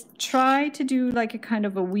is try to do like a kind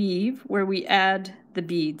of a weave where we add the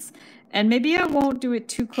beads. And maybe I won't do it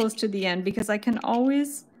too close to the end, because I can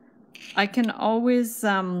always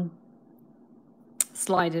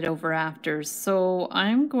slide it over after. So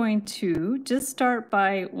I'm going to just start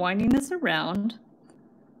by winding this around.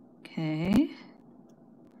 Okay.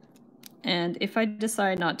 And if I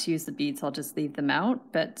decide not to use the beads, I'll just leave them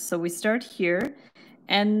out. But so we start here,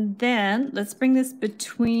 and then let's bring this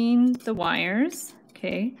between the wires.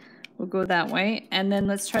 Okay, we'll go that way. And then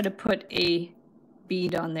let's try to put a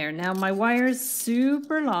bead on there. Now my wire is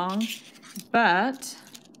super long, but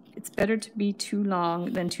it's better to be too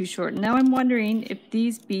long than too short. Now I'm wondering if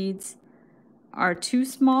these beads are too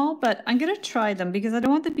small, but I'm gonna try them because I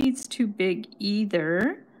don't want the beads too big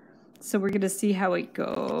either. So we're gonna see how it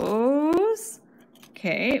goes.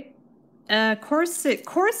 Okay,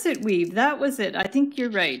 corset weave, that was it. I think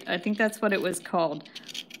you're right. I think that's what it was called.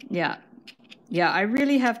 Yeah, I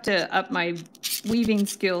really have to up my weaving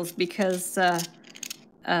skills, because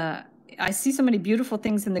I see so many beautiful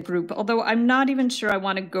things in the group, although I'm not even sure I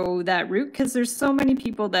want to go that route, because there's so many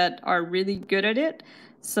people that are really good at it.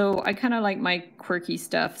 So I kind of like my quirky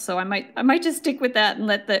stuff. So I might just stick with that and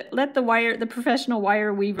let the professional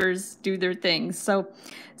wire weavers do their thing. So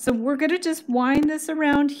we're gonna just wind this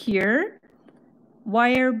around here.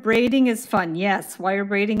 Wire braiding is fun. Yes, wire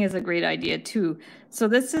braiding is a great idea too. So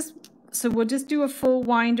we'll just do a full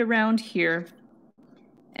wind around here,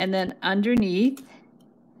 and then underneath.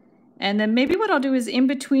 And then maybe what I'll do is in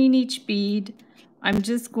between each bead, I'm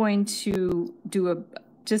just going to do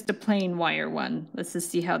just a plain wire one. Let's just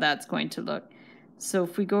see how that's going to look. So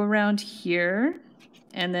if we go around here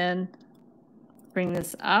and then bring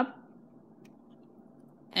this up,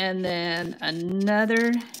 and then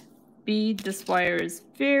another bead. This wire is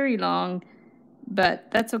very long, but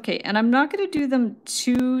that's okay. And I'm not going to do them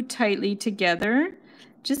too tightly together,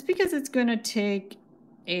 just because it's going to take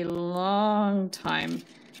a long time.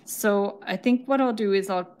 So I think what I'll do is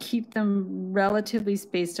I'll keep them relatively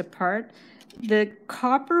spaced apart. The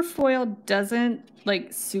copper foil doesn't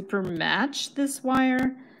like super match this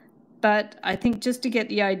wire, but I think just to get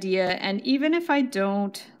the idea, and even if I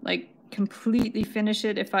don't like completely finish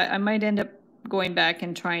it, I might end up going back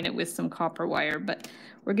and trying it with some copper wire, but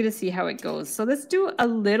we're going to see how it goes. So let's do a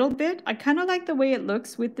little bit. I kind of like the way it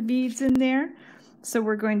looks with the beads in there. So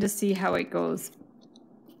we're going to see how it goes.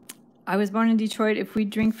 I was born in Detroit. If we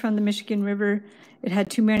drink from the Michigan River, it had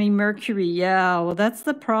too many mercury. Yeah, well, that's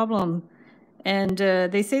the problem. And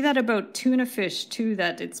they say that about tuna fish too,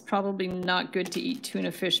 that it's probably not good to eat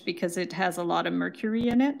tuna fish because it has a lot of mercury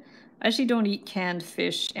in it. I actually don't eat canned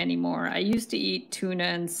fish anymore. I used to eat tuna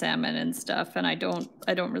and salmon and stuff, and I don't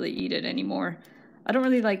really eat it anymore. I don't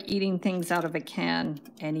really like eating things out of a can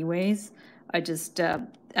anyways. I just,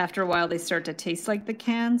 after a while, they start to taste like the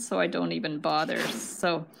can, so I don't even bother.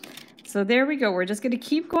 So there we go. We're just going to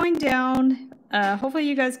keep going down. Hopefully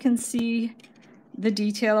you guys can see the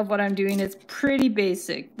detail of what I'm doing. It's pretty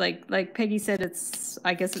basic. Like Peggy said,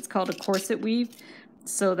 I guess it's called a corset weave.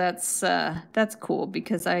 So that's cool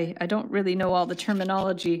because I don't really know all the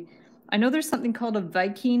terminology. I know there's something called a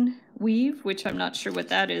Viking weave, which I'm not sure what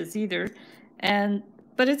that is either.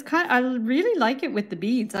 But it's I really like it with the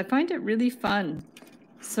beads. I find it really fun.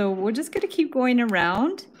 So we're just going to keep going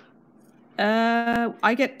around.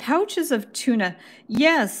 I get pouches of tuna.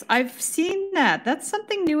 Yes, I've seen that. That's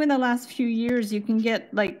something new in the last few years. You can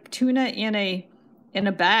get like tuna in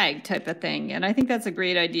a bag type of thing. And I think that's a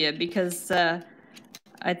great idea because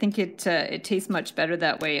I think it tastes much better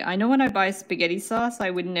that way. I know when I buy spaghetti sauce,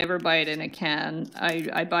 I would never buy it in a can.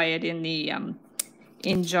 I buy it in the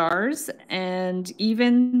in jars, and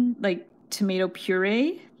even like tomato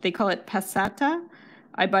puree, they call it passata.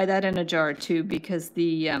 I buy that in a jar too because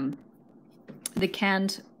the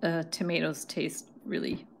canned tomatoes taste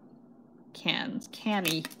really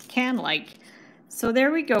can-like. So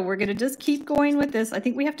there we go. We're gonna just keep going with this. I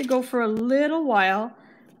think we have to go for a little while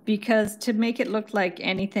because to make it look like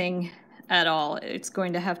anything at all, we're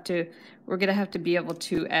gonna have to be able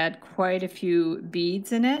to add quite a few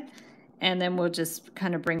beads in it, and then we'll just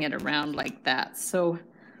kind of bring it around like that. So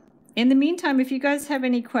in the meantime, if you guys have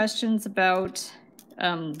any questions about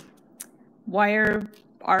wire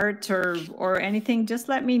art or anything, just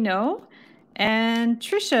let me know. And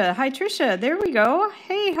Trisha, hi Trisha, there we go.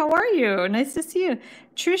 Hey, how are you? Nice to see you.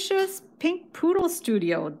 Trisha's Pink Poodle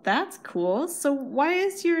Studio, that's cool. So why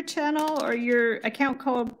is your channel or your account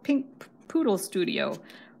called Pink Poodle Studio?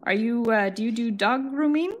 Are you do you do dog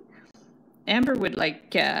grooming? Amber would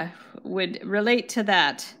would relate to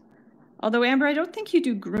that. Although Amber, I don't think you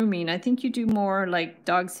do grooming. I think you do more like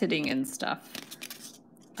dog sitting and stuff.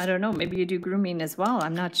 I don't know, maybe you do grooming as well.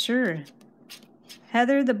 I'm not sure.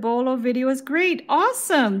 Heather, the bolo video is great.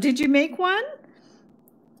 Awesome. Did you make one?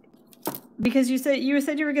 Because you said you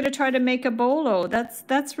were going to try to make a bolo.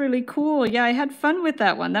 That's really cool. Yeah, I had fun with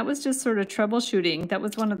that one. That was just sort of troubleshooting. That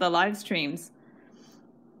was one of the live streams.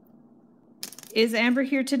 Is Amber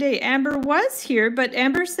here today? Amber was here, but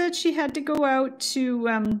Amber said she had to go out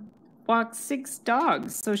to walk 6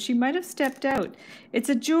 dogs, so she might have stepped out. It's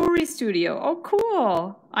a jewelry studio. Oh,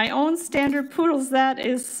 cool. I own standard poodles. That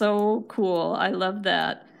is so cool. I love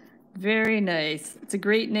that. Very nice. It's a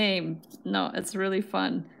great name. No, it's really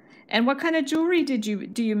fun. And what kind of jewelry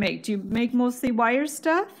do you make? Do you make mostly wire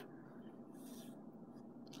stuff?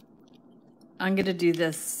 I'm going to do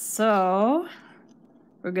this. So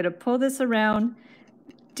we're going to pull this around.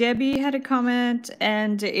 Debbie had a comment,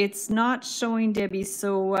 and it's not showing Debbie,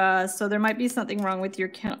 so so there might be something wrong with your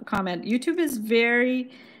comment. YouTube is very,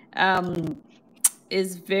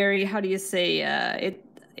 how do you say,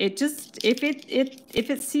 it just if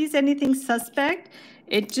it sees anything suspect,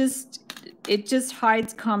 it just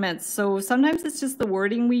hides comments. So sometimes it's just the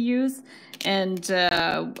wording we use, and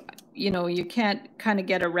you know, you can't kind of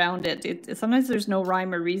get around it. Sometimes there's no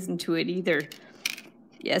rhyme or reason to it either.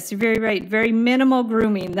 Yes, you're very right. Very minimal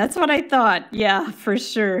grooming. That's what I thought. Yeah, for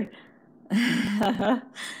sure.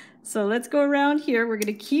 So let's go around here. We're going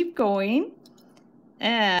to keep going.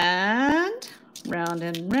 And round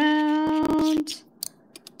and round.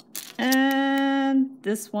 And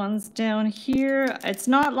this one's down here. It's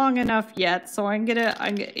not long enough yet, so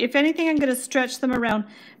if anything, I'm gonna stretch them around.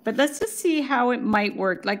 But let's just see how it might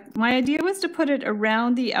work. Like, my idea was to put it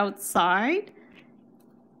around the outside.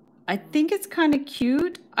 I think it's kind of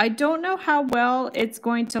cute. I don't know how well it's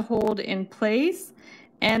going to hold in place,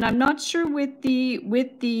 and I'm not sure with the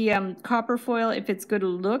copper foil if it's going to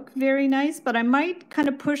look very nice. But I might kind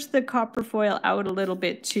of push the copper foil out a little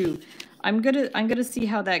bit too. I'm gonna see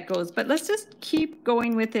how that goes. But let's just keep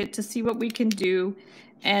going with it to see what we can do,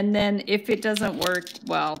 and then if it doesn't work,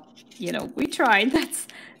 well, you know, we tried.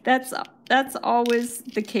 That's always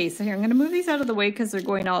the case. Here, I'm going to move these out of the way because they're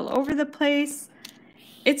going all over the place.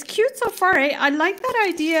 It's cute so far, eh? I like that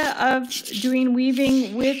idea of doing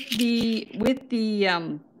weaving with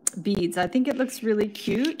the beads. I think it looks really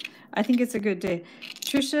cute. I think it's a good day.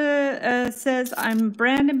 Trisha says, I'm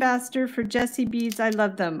brand ambassador for Jessie Beads. I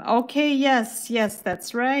love them. Okay, yes,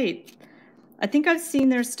 that's right. I think I've seen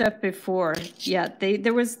their stuff before. Yeah, they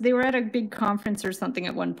were at a big conference or something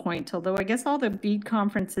at one point, although I guess all the bead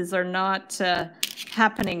conferences are not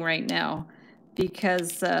happening right now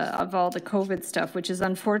because of all the COVID stuff, which is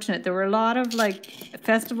unfortunate. There were a lot of like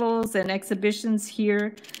festivals and exhibitions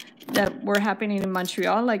here that were happening in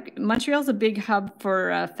Montreal. Like, Montreal's a big hub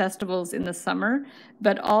for festivals in the summer,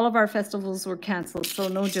 but all of our festivals were canceled. So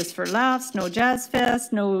no Just for Laughs, no Jazz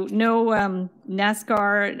Fest, no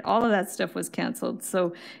NASCAR, all of that stuff was canceled.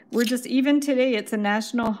 So we're just, even today, it's a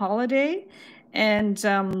national holiday, and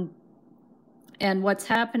And what's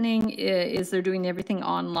happening is they're doing everything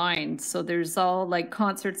online. So there's all like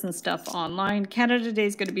concerts and stuff online. Canada Day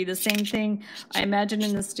is going to be the same thing. I imagine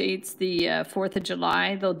in the States, the 4th of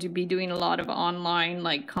July, they'll be doing a lot of online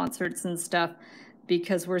like concerts and stuff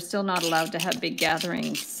because we're still not allowed to have big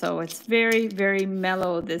gatherings. So it's very, very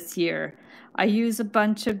mellow this year. I use a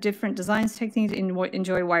bunch of different designs techniques and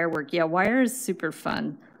enjoy wire work. Yeah, wire is super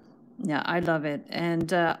fun. Yeah, I love it.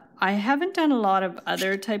 And I haven't done a lot of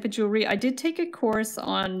other type of jewelry. I did take a course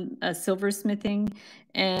on silversmithing,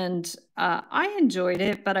 and I enjoyed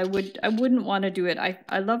it, but I wouldn't want to do it.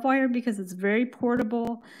 I love wire because it's very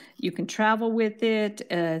portable. You can travel with it.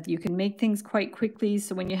 You can make things quite quickly.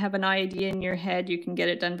 So when you have an idea in your head, you can get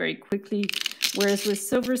it done very quickly. Whereas with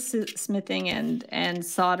silversmithing and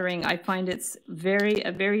soldering, I find it's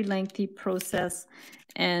a very lengthy process,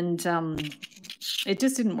 and it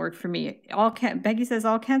just didn't work for me. Becky says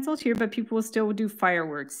all canceled here, but people will still do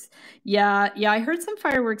fireworks. Yeah, I heard some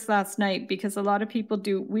fireworks last night because a lot of people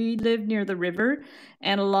do. We live near the river,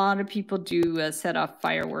 and a lot of people do set off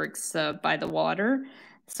fireworks by the water.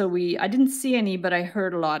 So I didn't see any, but I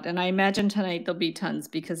heard a lot, and I imagine tonight there'll be tons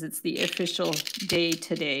because it's the official day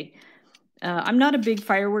today. I'm not a big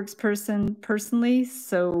fireworks person personally,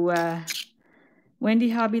 so Wendy,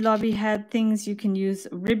 Hobby Lobby had things you can use.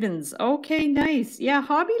 Ribbons. Okay, nice. Yeah,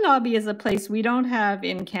 Hobby Lobby is a place we don't have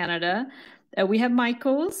in Canada. We have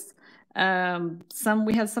Michael's. We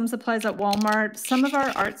have some supplies at Walmart. Some of our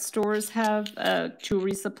art stores have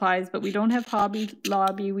jewelry supplies, but we don't have Hobby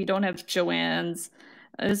Lobby. We don't have Joann's.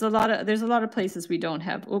 There's a lot of places we don't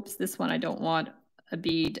have. Oops, this one I don't want a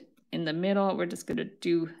bead in the middle. We're just gonna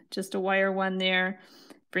do just a wire one there.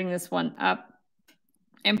 Bring this one up.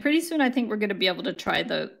 And pretty soon, I think we're going to be able to try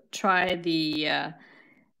the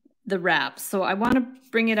wrap. So I want to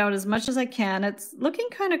bring it out as much as I can. It's looking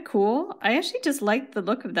kind of cool. I actually just like the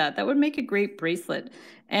look of that. That would make a great bracelet.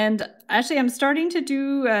 And actually, I'm starting to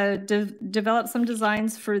develop some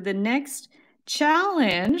designs for the next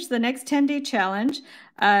challenge, the next 10-day challenge.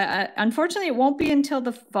 Unfortunately, it won't be until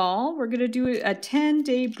the fall. We're going to do a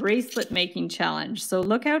 10-day bracelet making challenge. So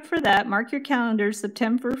look out for that. Mark your calendar,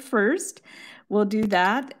 September 1st. We'll do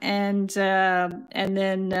that, and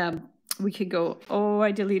then we could go. Oh,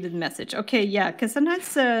 I deleted the message. Okay, yeah, because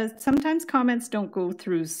sometimes comments don't go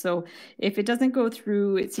through. So if it doesn't go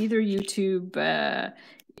through, it's either YouTube,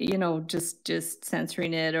 you know, just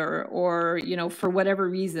censoring it, or you know, for whatever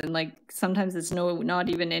reason. Like sometimes it's not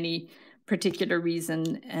even any particular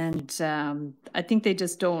reason, and I think they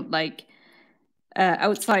just don't like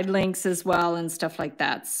outside links as well and stuff like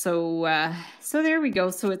that. So there we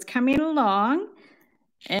go. So it's coming along,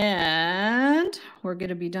 and we're going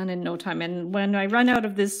to be done in no time. And when I run out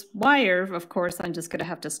of this wire, of course, I'm just going to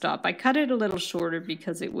have to stop. I cut it a little shorter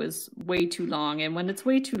because it was way too long. And when it's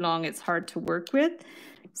way too long, it's hard to work with.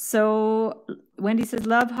 So Wendy says,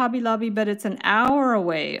 love Hobby Lobby, but it's an hour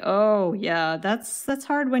away. Oh, yeah, that's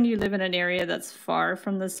hard when you live in an area that's far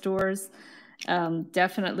from the stores.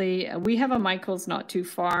 Definitely. We have a Michael's not too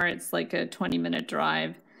far. It's like a 20-minute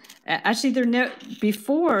drive. Actually,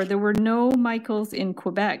 before there were no Michael's in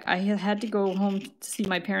Quebec. I had to go home to see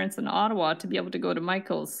my parents in Ottawa to be able to go to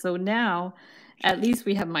Michael's. So now, at least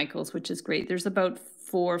we have Michael's, which is great. There's about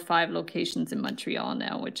 4 or 5 locations in Montreal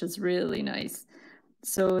now, which is really nice.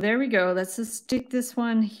 So there we go. Let's just stick this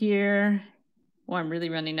one here. Oh, I'm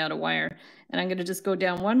really running out of wire. And I'm going to just go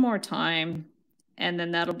down one more time. And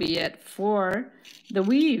then that'll be it for the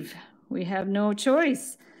weave. We have no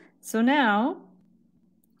choice. So now,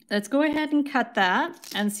 let's go ahead and cut that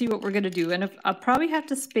and see what we're going to do. And I'll probably have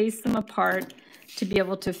to space them apart to be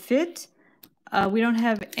able to fit. We don't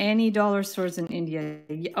have any dollar stores in India.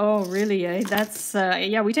 Oh, really? That's,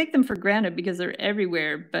 yeah, we take them for granted because they're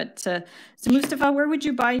everywhere. But so Mustafa, where would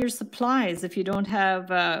you buy your supplies if you don't have,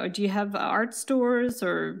 do you have art stores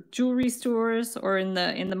or jewelry stores, or in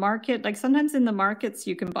the market? Like sometimes in the markets,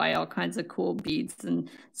 you can buy all kinds of cool beads and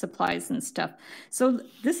supplies and stuff. So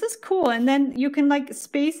this is cool. And then you can like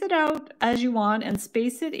space it out as you want and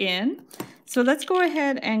space it in. So let's go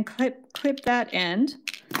ahead and clip that end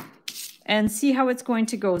and see how it's going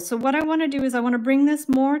to go. So what I want to do is I want to bring this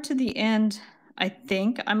more to the end, I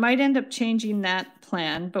think. I might end up changing that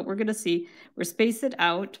plan, but we're going to see. We're space it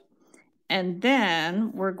out, and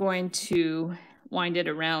then we're going to wind it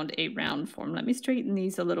around a round form. Let me straighten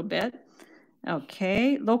these a little bit.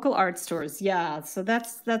 Okay, local art stores. Yeah, so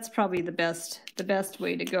that's probably the best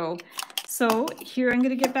way to go. So here I'm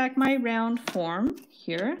going to get back my round form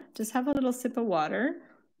here. Just have a little sip of water.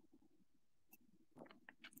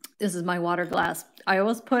 This is my water glass. I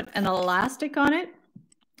always put an elastic on it.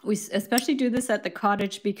 We especially do this at the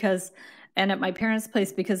cottage because and at my parents'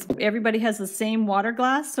 place, because everybody has the same water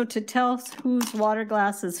glass. So to tell whose water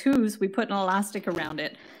glass is whose, we put an elastic around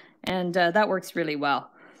it, and that works really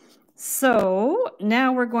well. So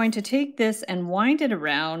now we're going to take this and wind it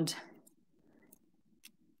around.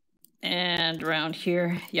 And around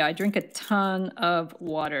here, yeah, I drink a ton of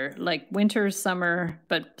water, like winter, summer,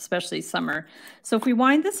 but especially summer. So if we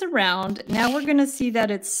wind this around, now we're going to see that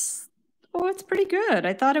it's, oh, it's pretty good.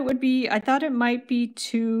 I thought it might be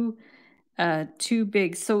too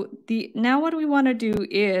big. So now what we want to do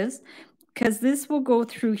is, because this will go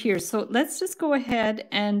through here. So let's just go ahead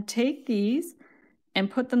and take these and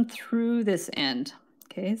put them through this end.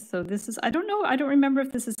 Okay, so this is, I don't know, I don't remember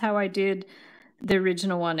if this is how I did the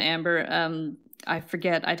original one, Amber. I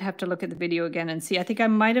forget. I'd have to look at the video again and see. I think I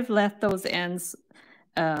might have left those ends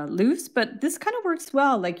loose, but this kind of works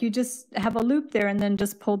well. Like you just have a loop there and then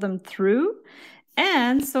just pull them through.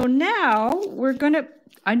 And so now we're gonna,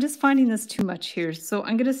 I'm just finding this too much here. So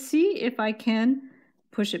I'm gonna see if I can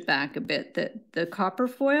push it back a bit. The copper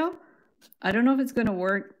foil, I don't know if it's gonna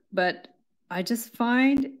work, but I just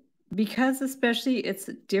find, because especially it's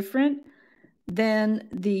different than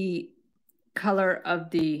the color of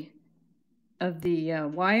the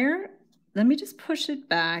wire. Let me just push it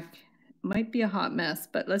back. Might be a hot mess,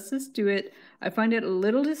 but let's just do it. I find it a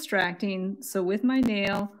little distracting, so with my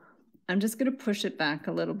nail I'm just going to push it back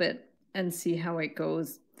a little bit and see how it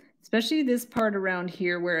goes, especially this part around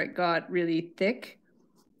here where it got really thick.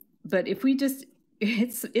 But if we just,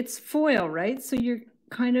 it's foil, right? So you're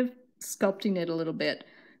kind of sculpting it a little bit.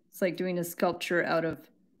 It's like doing a sculpture out of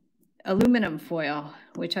aluminum foil,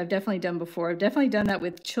 which I've definitely done before. I've definitely done that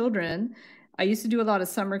with children. I used to do a lot of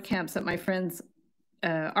summer camps at my friend's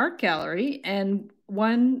art gallery, and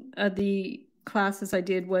one of the classes I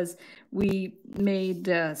did was we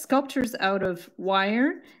made sculptures out of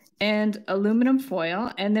wire and aluminum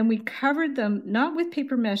foil, and then we covered them not with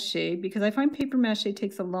paper mache, because I find paper mache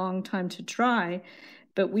takes a long time to dry,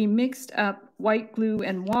 but we mixed up white glue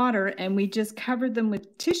and water, and we just covered them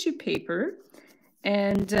with tissue paper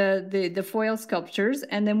and the foil sculptures,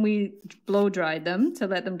 and then we blow dried them to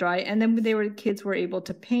let them dry, and then kids were able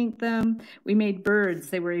to paint them. We made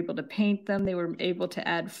birds, they were able to paint them, they were able to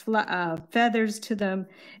add feathers to them,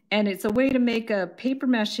 and it's a way to make a paper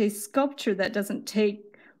mache sculpture that doesn't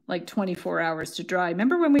take like 24 hours to dry.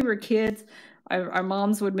 Remember when we were kids, our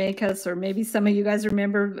moms would make us, or maybe some of you guys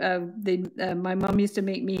remember, my mom used to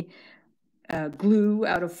make me glue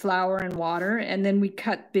out of flour and water, and then we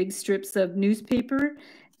cut big strips of newspaper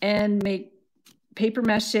and make paper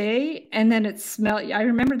mache, and then it smelled, I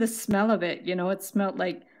remember the smell of it, you know, it smelled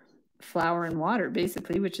like flour and water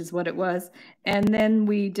basically, which is what it was. And then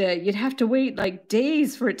you'd have to wait like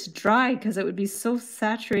days for it to dry because it would be so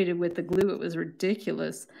saturated with the glue, it was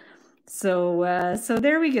ridiculous. So so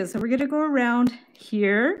there we go. So we're gonna go around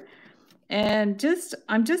here, and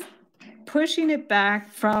I'm just pushing it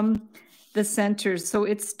back from the center, so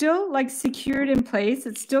it's still like secured in place,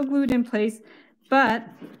 it's still glued in place, but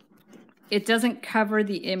it doesn't cover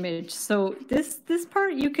the image. So this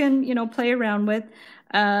part you can, you know, play around with,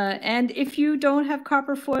 and if you don't have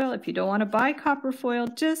copper foil, if you don't want to buy copper foil,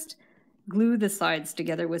 just glue the sides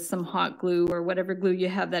together with some hot glue or whatever glue you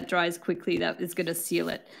have that dries quickly, that is going to seal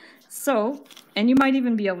it. So, and you might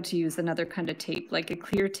even be able to use another kind of tape, like a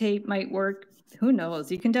clear tape might work, who knows,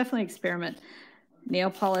 you can definitely experiment.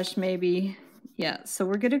 Nail polish maybe. Yeah, so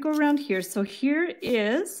we're gonna go around here. So here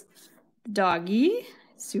is doggy,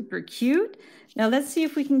 super cute. Now let's see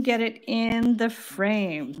if we can get it in the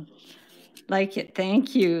frame. Like it,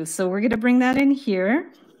 thank you. So we're gonna bring that in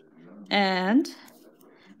here, and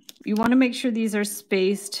you want to make sure these are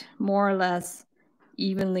spaced more or less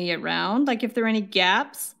evenly around. Like if there are any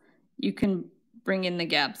gaps, you can bring in the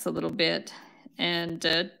gaps a little bit, and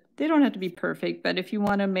they don't have to be perfect, but if you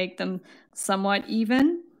want to make them somewhat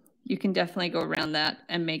even, you can definitely go around that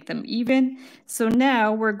and make them even. So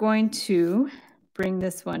now we're going to bring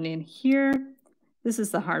this one in here. This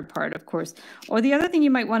is the hard part, of course. Or the other thing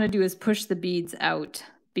you might want to do is push the beads out,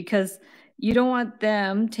 because you don't want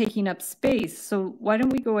them taking up space. So why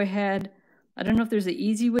don't we go ahead, I don't know if there's an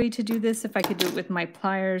easy way to do this, if I could do it with my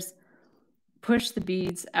pliers, push the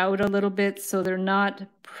beads out a little bit so they're not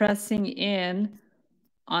pressing in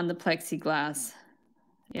on the plexiglass.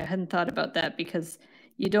 Yeah, I hadn't thought about that, because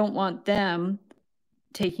you don't want them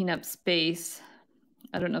taking up space.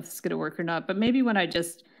 I don't know if it's going to work or not, but maybe when I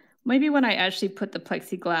actually put the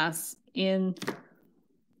plexiglass in,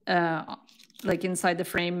 like inside the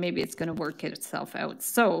frame, maybe it's going to work itself out.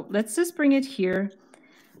 So let's just bring it here.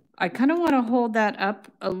 I kind of want to hold that up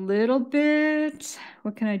a little bit.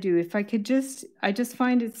 What can I do? If I could just, I just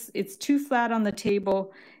find it's too flat on the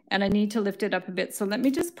table, and I need to lift it up a bit. So let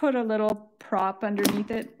me just put a little prop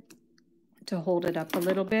underneath it to hold it up a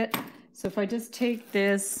little bit. So if I just take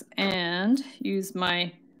this and use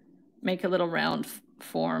make a little round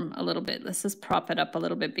form a little bit. Let's just prop it up a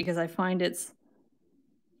little bit because I find it's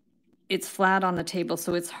flat on the table,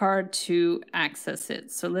 so it's hard to access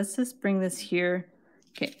it. So let's just bring this here.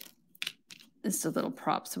 Okay, this is a little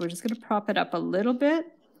prop. So we're just going to prop it up a little bit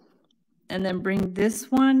and then bring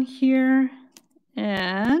this one here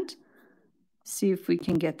and see if we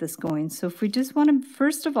can get this going. So if we just want to,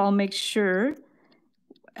 first of all, make sure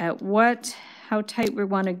at how tight we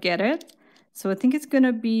want to get it. So I think it's going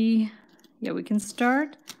to be, yeah, we can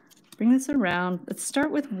start, bring this around. Let's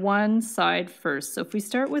start with one side first. So if we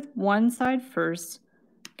start with one side first,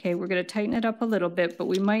 okay, we're going to tighten it up a little bit, but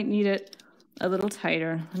we might need it a little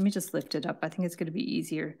tighter. Let me just lift it up. I think it's going to be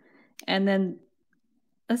easier. And then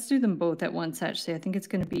let's do them both at once, actually. I think it's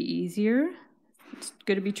going to be easier. It's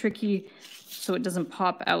going to be tricky so it doesn't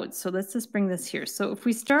pop out. So let's just bring this here. So if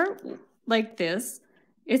we start like this,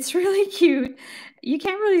 it's really cute. You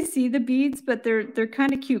can't really see the beads, but they're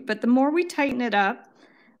kind of cute. But the more we tighten it up,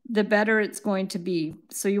 the better it's going to be.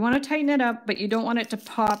 So you want to tighten it up, but you don't want it to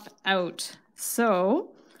pop out.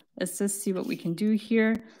 So let's just see what we can do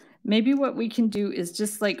here. Maybe what we can do is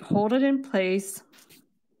just like hold it in place.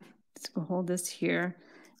 Let's go hold this here.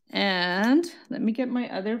 And let me get my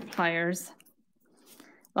other pliers.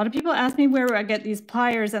 A lot of people ask me where I get these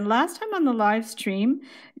pliers, and last time on the live stream,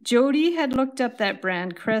 Jody had looked up that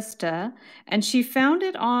brand Cresta, and she found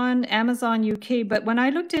it on Amazon UK, but when I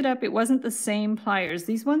looked it up, it wasn't the same pliers.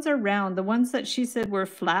 These ones are round, the ones that she said were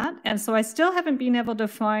flat, and so I still haven't been able to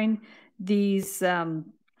find these, I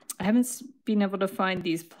haven't been able to find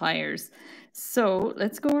these pliers. So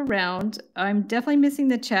let's go around. I'm definitely missing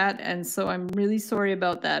the chat, and so I'm really sorry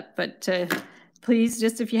about that, but please,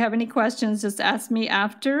 just if you have any questions, just ask me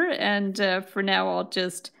after. And for now, I'll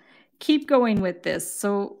just keep going with this.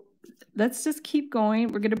 So let's just keep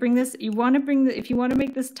going. We're going to bring this. You want to bring if you want to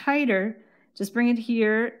make this tighter, just bring it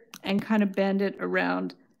here and kind of bend it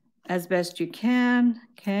around as best you can.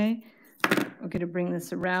 Okay. We're going to bring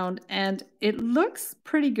this around, and it looks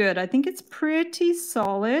pretty good. I think it's pretty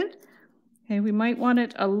solid. Okay. We might want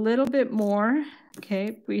it a little bit more.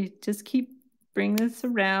 Okay. We just bring this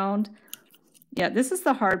around. Yeah, this is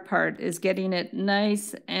the hard part, is getting it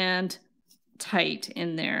nice and tight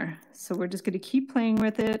in there. So we're just going to keep playing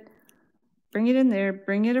with it. Bring it in there,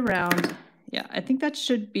 bring it around. Yeah, I think that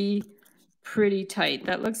should be pretty tight.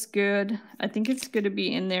 That looks good. I think it's going to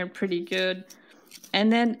be in there pretty good.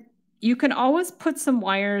 And then you can always put some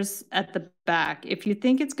wires at the back. If you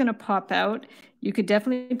think it's going to pop out, you could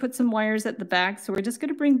definitely put some wires at the back. So we're just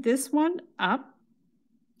going to bring this one up.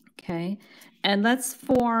 Okay. And let's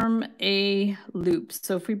form a loop.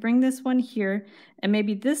 So if we bring this one here, and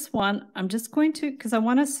maybe this one, I'm just going to, because I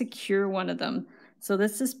want to secure one of them. So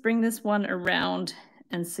let's just bring this one around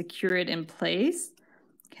and secure it in place.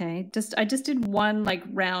 Okay, I just did one like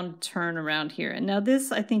round turn around here. And now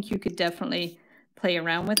this, I think you could definitely play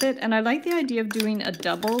around with it. And I like the idea of doing a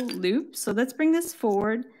double loop. So let's bring this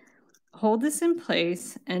forward, hold this in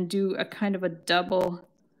place, and do a kind of a double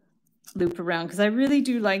loop around, because I really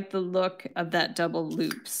do like the look of that double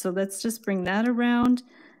loop. So let's just bring that around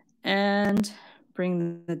and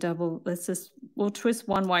bring the double. We'll twist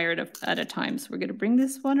one wire at a time. So we're going to bring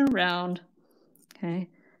this one around, okay,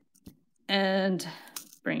 and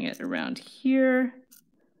bring it around here.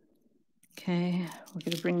 Okay, we're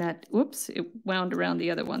going to bring that, whoops, it wound around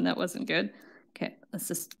the other one. That wasn't good. Okay, let's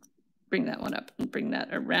just bring that one up and bring that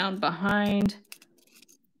around behind,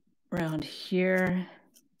 around here.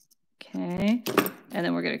 Okay, and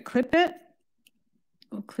then we're going to clip it.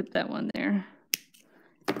 We'll clip that one there.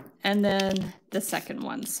 And then the second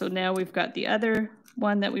one. So now we've got the other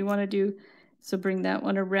one that we want to do. So bring that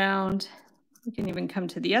one around. We can even come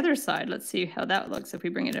to the other side. Let's see how that looks if we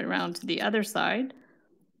bring it around to the other side.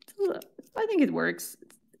 I think it works.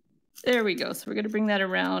 There we go. So we're going to bring that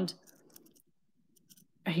around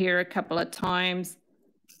here a couple of times.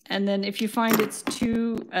 And then if you find it's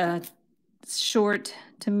too short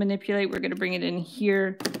to manipulate, we're going to bring it in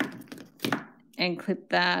here and clip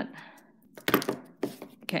that.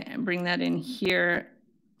 Okay, and bring that in here.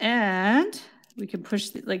 And we can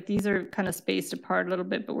push, like these are kind of spaced apart a little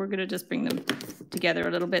bit, but we're going to just bring them together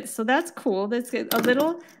a little bit. So that's cool. That's a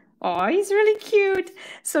little, oh, he's really cute.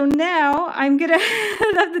 So now I'm going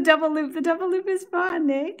to love the double loop. The double loop is fun,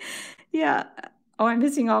 eh? Yeah. Oh, I'm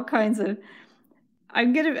missing all kinds of,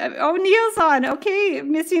 I'm going to, oh, Neil's on. Okay,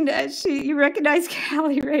 missing, you recognize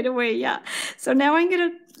Callie right away. Yeah. So now I'm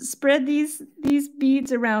going to spread these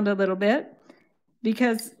beads around a little bit.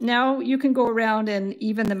 because now you can go around and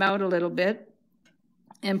even them out a little bit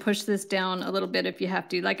and push this down a little bit if you have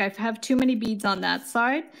to. Like I have too many beads on that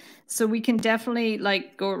side, so we can definitely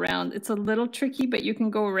like go around. It's a little tricky, but you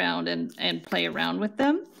can go around and play around with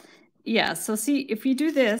them. Yeah, so see, if you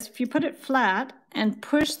do this, if you put it flat and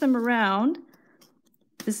push them around,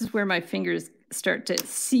 this is where my fingers start to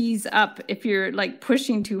seize up if you're like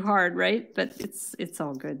pushing too hard, right? But it's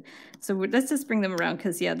all good. So let's just bring them around,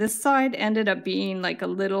 because yeah, this side ended up being like a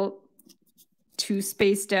little too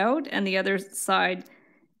spaced out, and the other side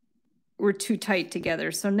were too tight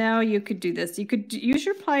together. So now you could do this. You could use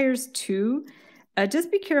your pliers too.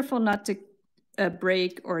 Just be careful not to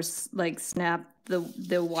break or like snap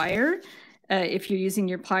the wire if you're using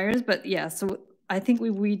your pliers. But yeah, so I think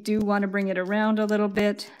we do want to bring it around a little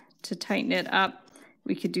bit to tighten it up.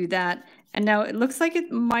 We could do that. And now it looks like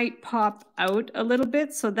it might pop out a little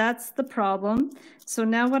bit, so that's the problem. So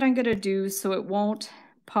now what I'm going to do so it won't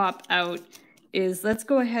pop out is let's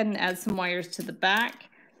go ahead and add some wires to the back.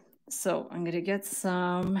 So I'm going to get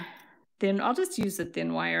some thin, I'll just use a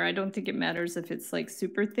thin wire. I don't think it matters if it's like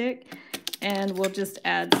super thick. And we'll just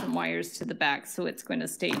add some wires to the back so it's going to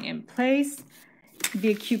stay in place.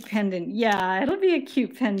 Be a cute pendant. Yeah, it'll be a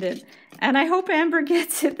cute pendant. And I hope Amber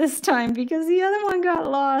gets it this time, because the other one got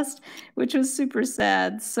lost, which was super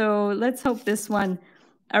sad. So let's hope this one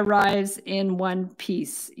arrives in one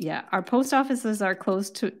piece. Yeah, our post offices are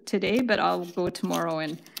closed today, but I'll go tomorrow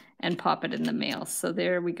and pop it in the mail. So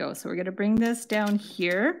there we go. So we're going to bring this down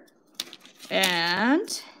here,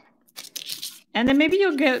 and then maybe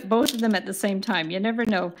you'll get both of them at the same time. You never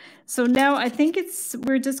know. So now I think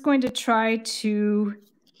we're just going to try to,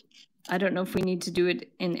 I don't know if we need to do it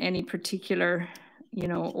in any particular,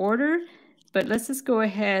 order, but let's just go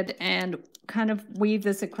ahead and kind of weave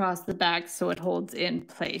this across the back so it holds in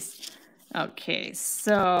place. Okay,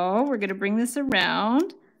 so we're going to bring this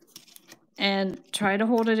around and try to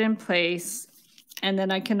hold it in place, and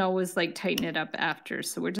then I can always like tighten it up after.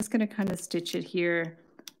 So we're just going to kind of stitch it here,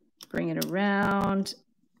 bring it around.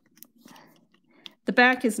 The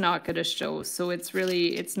back is not going to show, so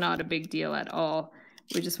it's not a big deal at all.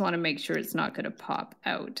 We just want to make sure it's not going to pop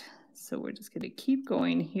out. So we're just going to keep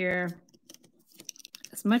going here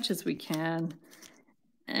as much as we can.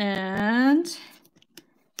 And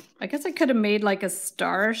I guess I could have made like a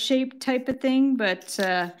star shape type of thing, but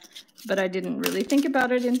I didn't really think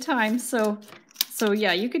about it in time. So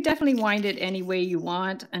yeah, you could definitely wind it any way you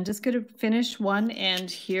want. I'm just going to finish one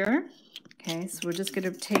end here. Okay, so we're just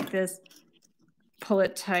going to take this, pull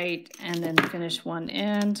it tight, and then finish one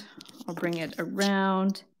end. I'll bring it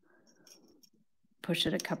around, push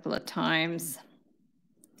it a couple of times.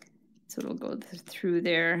 So it'll go through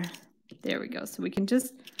there. There we go. So we can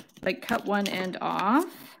just like cut one end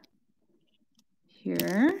off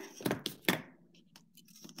here.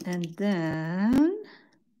 And then,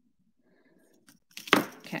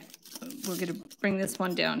 okay, we're going to bring this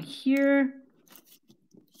one down here.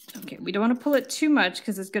 Okay, we don't want to pull it too much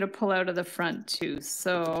because it's going to pull out of the front too.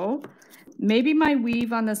 So maybe my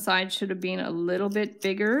weave on the side should have been a little bit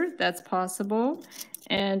bigger. That's possible.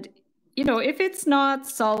 And, if it's not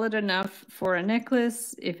solid enough for a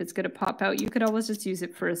necklace, if it's going to pop out, you could always just use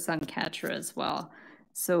it for a sun catcher as well.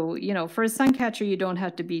 So, for a sun catcher, you don't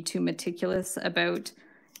have to be too meticulous about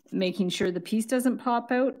making sure the piece doesn't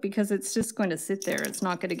pop out, because it's just going to sit there. It's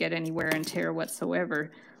not going to get any wear and tear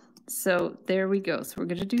whatsoever. So there we go. So we're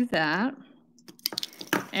going to do that.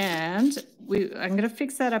 And I'm going to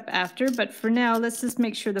fix that up after, but for now, let's just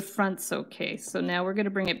make sure the front's okay. So now we're going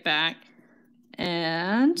to bring it back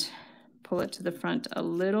and pull it to the front a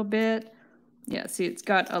little bit. Yeah, see, it's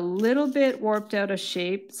got a little bit warped out of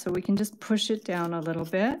shape, so we can just push it down a little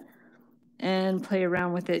bit and play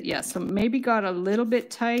around with it. Yeah, so maybe got a little bit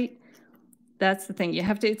tight. That's the thing. You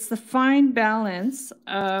have to, it's the fine balance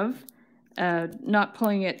of not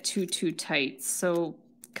pulling it too tight. So,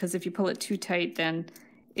 because if you pull it too tight, then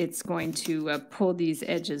it's going to pull these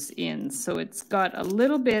edges in. So it's got a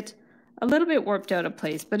little bit warped out of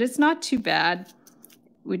place, but it's not too bad.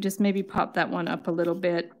 We just maybe pop that one up a little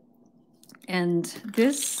bit. And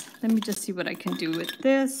this, let me just see what I can do with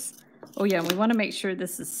this. Oh yeah, we want to make sure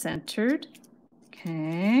this is centered.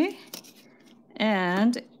 Okay.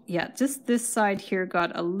 And yeah, just this side here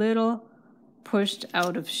got a little pushed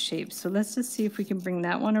out of shape. So let's just see if we can bring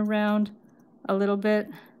that one around a little bit.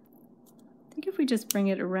 I think if we just bring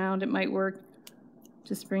it around, it might work.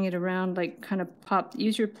 Just bring it around, like kind of pop,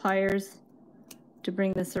 use your pliers to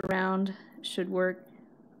bring this around. Should work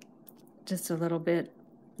just a little bit.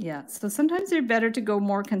 Yeah, so sometimes they're better to go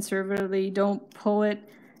more conservatively. Don't pull it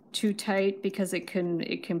too tight because it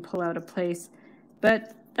can pull out of place.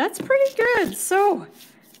 But That's pretty good. So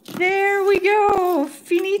there we go,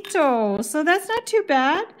 finito. So that's not too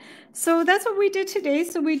bad. So that's what we did today.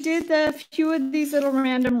 So we did a few of these little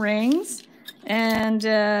random rings, and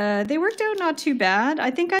they worked out not too bad. I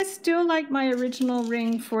think I still like my original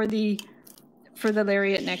ring for the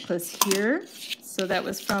Lariat necklace here. So that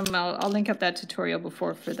was from, I'll link up that tutorial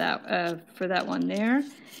before for that one there.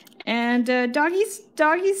 And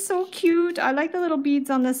Doggy's so cute. I like the little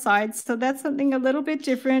beads on the sides, so that's something a little bit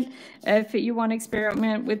different. If you want to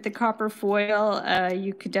experiment with the copper foil,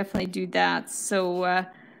 you could definitely do that. So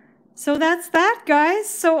so that's that, guys.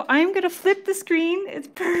 So I'm gonna flip the screen. It's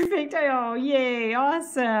perfect. Oh, yay!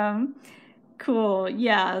 Awesome. Cool.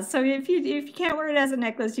 Yeah. So if you can't wear it as a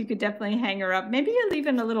necklace, you could definitely hang her up. Maybe you'll leave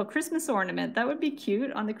in a little Christmas ornament. That would be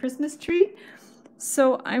cute on the Christmas tree.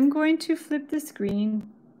 So I'm going to flip the screen.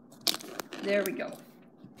 There we go.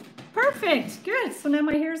 Perfect. Good. So now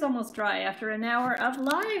my hair's almost dry after an hour of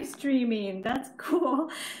live streaming. That's cool.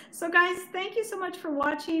 So guys, thank you so much for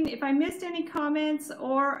watching. If I missed any comments,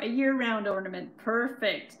 or a year-round ornament,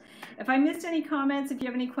 perfect. If I missed any comments, if you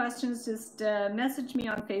have any questions, just message me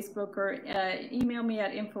on Facebook or email me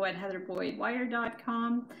at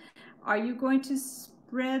info@heatherboydwire.com. Are you going to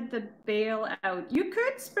spread the bail out? You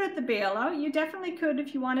could spread the bail out. You definitely could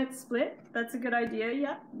if you want it split. That's a good idea.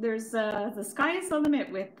 Yeah, there's the sky is the limit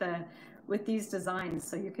with these designs,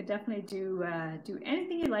 so you could definitely do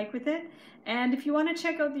anything you like with it. And if you want to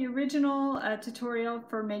check out the original tutorial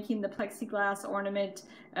for making the plexiglass ornament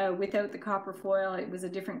without the copper foil, it was a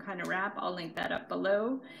different kind of wrap. I'll link that up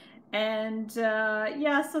below. And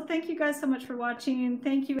yeah, so thank you guys so much for watching.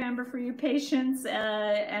 Thank you, Amber, for your patience.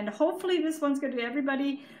 And hopefully this one's going to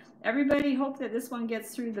everybody hope that this one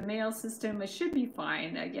gets through the mail system. It should be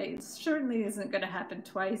fine. It certainly isn't going to happen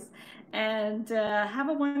twice. And have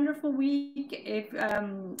a wonderful week. If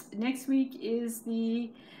next week is the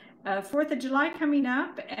 4th of July coming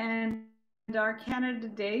up and our Canada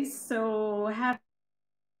Day, so have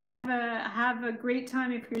a great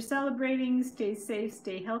time if you're celebrating. Stay safe,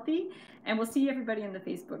 stay healthy, and we'll see everybody in the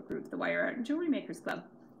Facebook group, the Wire Art and Jewelry Makers Club.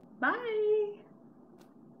 Bye.